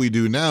kind of what we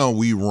do now.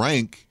 We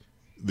rank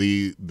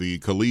the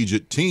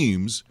collegiate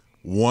teams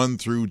 1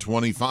 through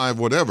 25,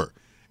 whatever.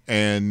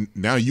 And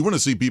now you want to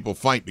see people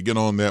fight to get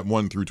on that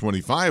 1 through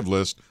 25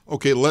 list.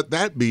 Okay, let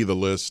that be the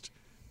list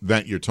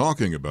that you're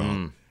talking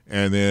about.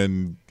 And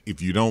then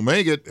if you don't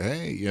make it,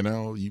 hey, you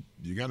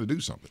got to do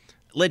something.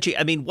 Lynchy,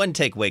 I mean, one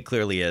takeaway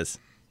clearly is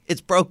it's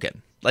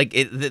broken. Like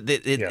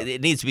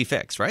it needs to be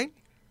fixed, right?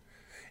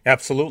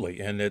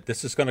 Absolutely. And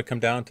this is going to come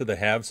down to the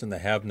haves and the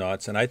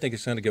have-nots, and I think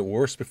it's going to get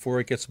worse before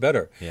it gets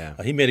better.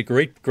 Yeah. He made a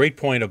great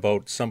point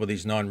about some of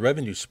these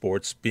non-revenue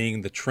sports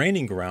being the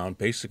training ground,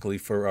 basically,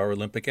 for our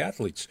Olympic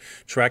athletes.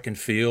 Track and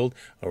field,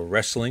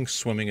 wrestling,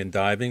 swimming, and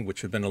diving,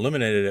 which have been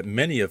eliminated at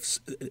many of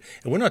 –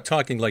 and we're not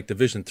talking like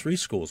Division III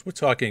schools. We're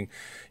talking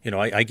 –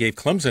 I gave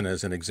Clemson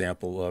as an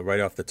example right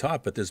off the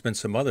top, but there's been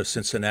some others,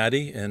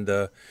 Cincinnati, and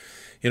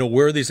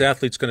where are these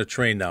athletes going to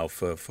train now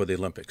for the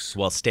Olympics?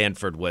 Well,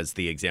 Stanford was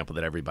the example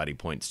that everybody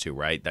points to,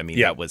 right? I mean,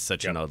 that was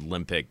such an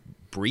Olympic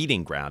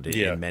breeding ground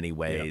in many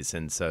ways.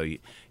 And so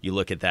you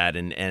look at that,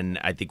 and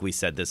I think we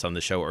said this on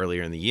the show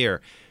earlier in the year,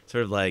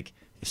 sort of like,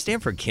 if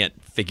Stanford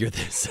can't figure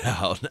this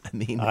out, I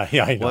mean,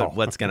 I know.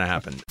 What's going to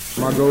happen?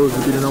 My goal is to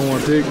be the number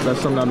 1 pick. That's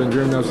something I've been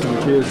dreaming of since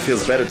a kid. It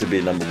feels better to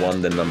be number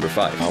 1 than number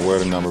 5. I wear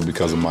the number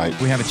because of Mike.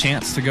 We have a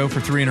chance to go for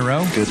 3 in a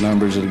row. Good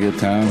numbers at a good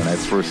time. When I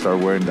first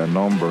started wearing that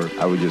number,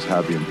 I was just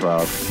happy and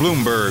proud.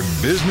 Bloomberg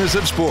Business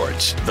of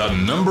Sports, the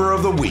number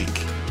of the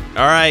week.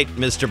 All right,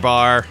 Mr.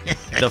 Barr,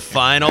 the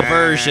final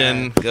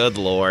version. Good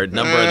Lord,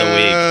 number of the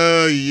week.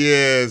 Oh,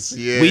 yes.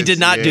 We did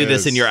not do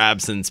this in your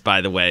absence, by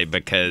the way,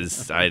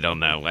 because I don't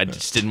know. I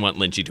just didn't want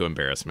Lynchy to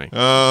embarrass me.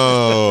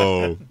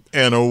 Oh,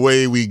 and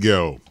away we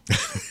go.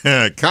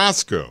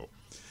 Costco.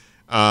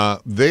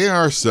 They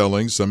are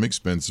selling some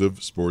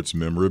expensive sports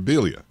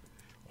memorabilia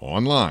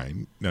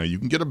online. Now, you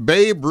can get a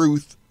Babe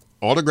Ruth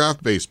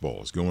autographed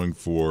baseball. It's going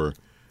for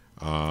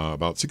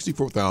about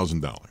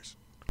 $64,000.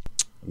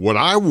 What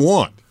I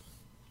want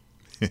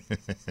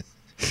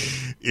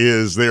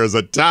is there's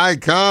a Ty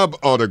Cobb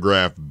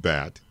autograph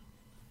bat.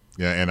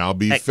 Yeah, and I'll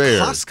be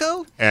fair. At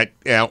Costco? At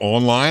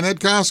online at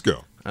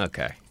Costco.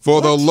 Okay. For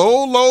the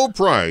low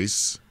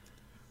price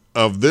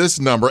of this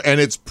number, and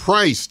it's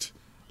priced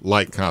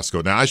like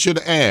Costco. Now, I should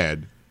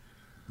add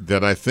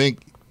that I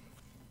think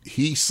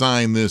he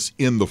signed this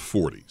in the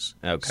 40s.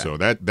 Okay. So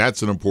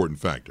that's an important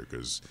factor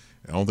because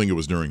I don't think it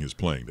was during his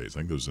playing days.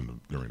 I think it was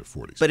during the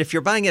 40s. But if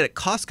you're buying it at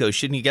Costco,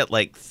 shouldn't you get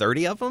like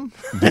 30 of them?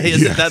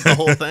 Isn't that the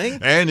whole thing?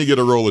 And you get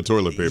a roll of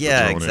toilet paper.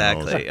 Yeah, thrown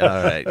exactly. in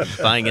All right.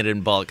 Buying it in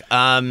bulk.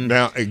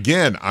 Now,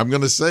 again, I'm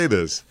going to say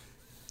this.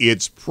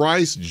 It's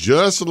priced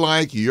just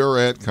like you're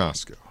at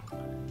Costco.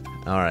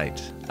 All right.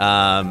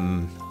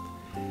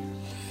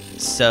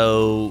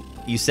 So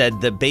you said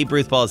the Babe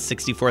Ruth ball is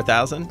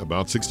 $64,000?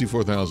 About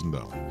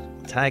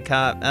 $64,000. Ty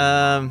Cobb,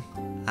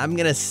 I'm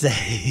going to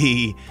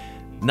say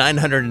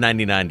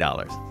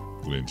 $999.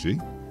 Lynchy?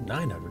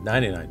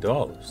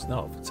 $999.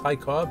 No, if it's Ty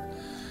Cobb,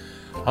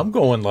 I'm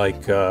going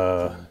like,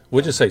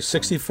 what'd you say,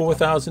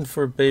 $64,000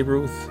 for Babe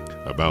Ruth?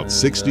 About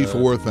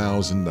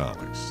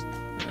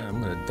 $64,000.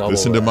 I'm going to double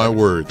Listen to that. my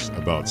words.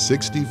 About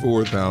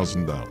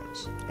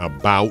 $64,000.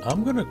 About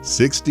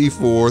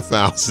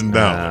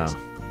 $64,000.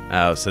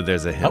 Oh, so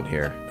there's a hint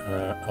here.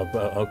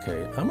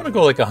 Okay. I'm going to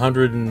go like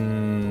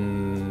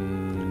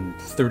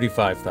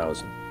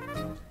 $135,000.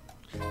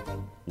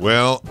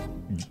 Well,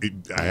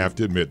 I have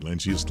to admit,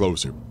 Lynchy is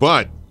closer.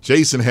 But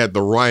Jason had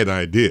the right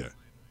idea.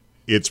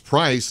 It's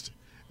priced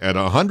at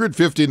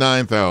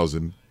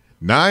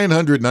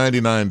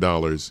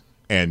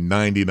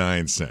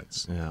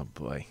 $159,999.99. Oh,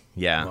 boy.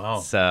 Yeah.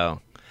 Wow.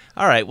 So,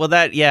 all right. Well,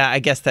 I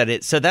guess that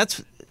is. So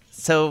that's,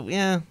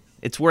 yeah.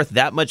 It's worth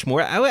that much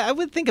more. I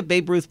would think a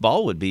Babe Ruth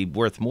ball would be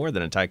worth more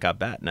than a Ty Cobb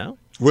bat, no?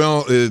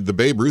 Well, the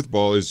Babe Ruth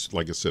ball is,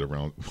 like I said,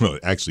 around,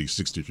 actually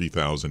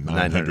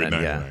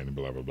 $63,999,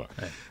 blah, blah, blah.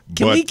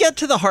 Can we get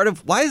to the heart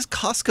of why is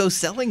Costco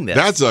selling this?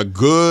 That's a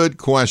good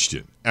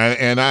question.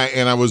 And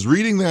I was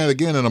reading that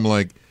again, and I'm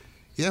like,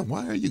 yeah,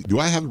 why are you? Do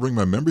I have to bring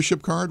my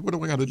membership card? What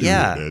do I got to do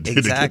to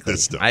exactly. get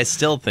this stuff? I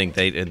still think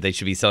they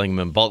should be selling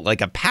them in bulk,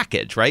 like a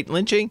package, right,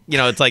 Lynchy?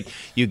 It's like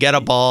you get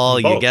a ball,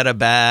 you get a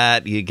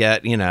bat, you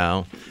get,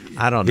 I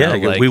don't know.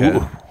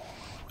 Yeah,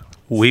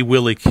 Wee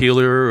Willie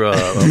Keeler,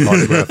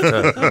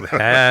 autographed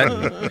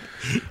hat.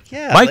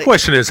 My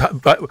question is,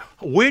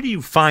 where do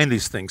you find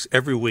these things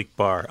every week,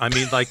 Bar? I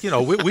mean,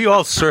 we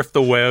all surf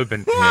the web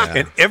and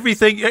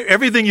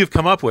everything you've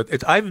come up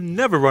with. I've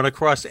never run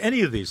across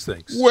any of these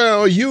things.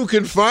 Well, you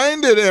can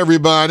find it,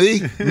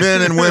 everybody,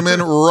 men and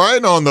women,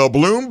 right on the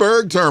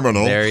Bloomberg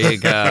terminal. There you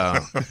go.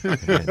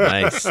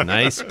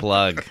 Nice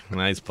plug.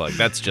 Nice plug.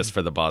 That's just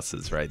for the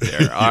bosses right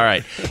there. All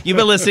right. You've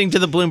been listening to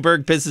the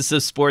Bloomberg Business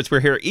of Sports. We're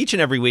here each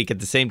and every week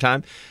at the same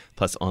time,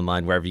 plus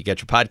online wherever you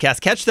get your podcast.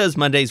 Catch those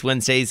Mondays,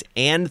 Wednesdays,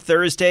 and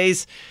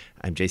Thursdays.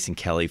 I'm Jason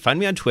Kelly. Find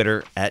me on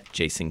Twitter at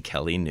Jason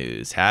Kelly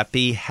News.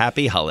 Happy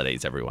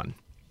holidays, everyone.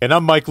 And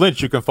I'm Mike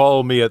Lynch. You can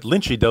follow me at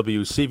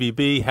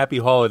LynchyWCVB. Happy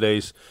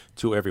holidays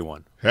to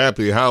everyone.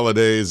 Happy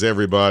holidays,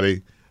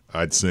 everybody.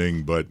 I'd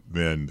sing, but,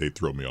 man, they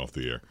throw me off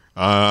the air.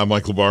 I'm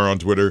Michael Barr on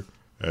Twitter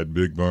at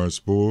Big Bar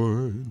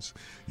Sports.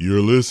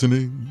 You're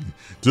listening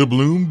to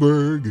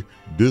Bloomberg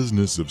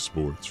Business of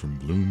Sports from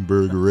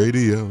Bloomberg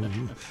Radio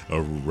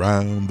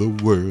around the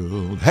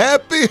world.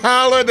 Happy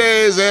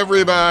holidays,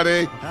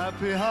 everybody.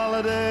 Happy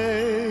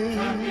holidays.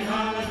 Happy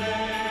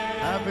holidays.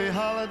 Happy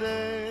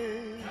holidays.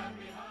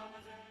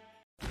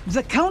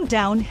 The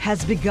countdown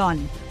has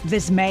begun.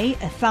 This May,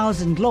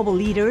 1,000 global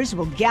leaders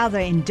will gather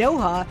in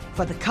Doha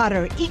for the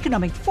Qatar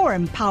Economic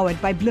Forum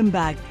powered by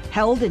Bloomberg,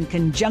 held in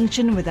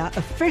conjunction with our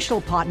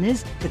official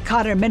partners, the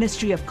Qatar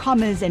Ministry of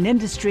Commerce and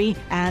Industry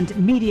and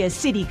Media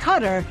City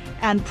Qatar,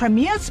 and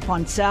premier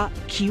sponsor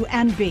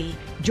Q&B.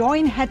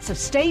 Join heads of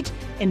state,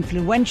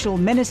 influential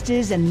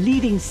ministers, and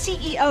leading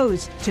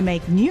CEOs to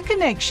make new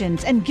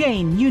connections and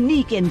gain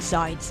unique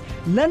insights.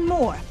 Learn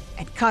more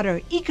at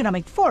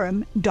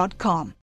QatarEconomicForum.com.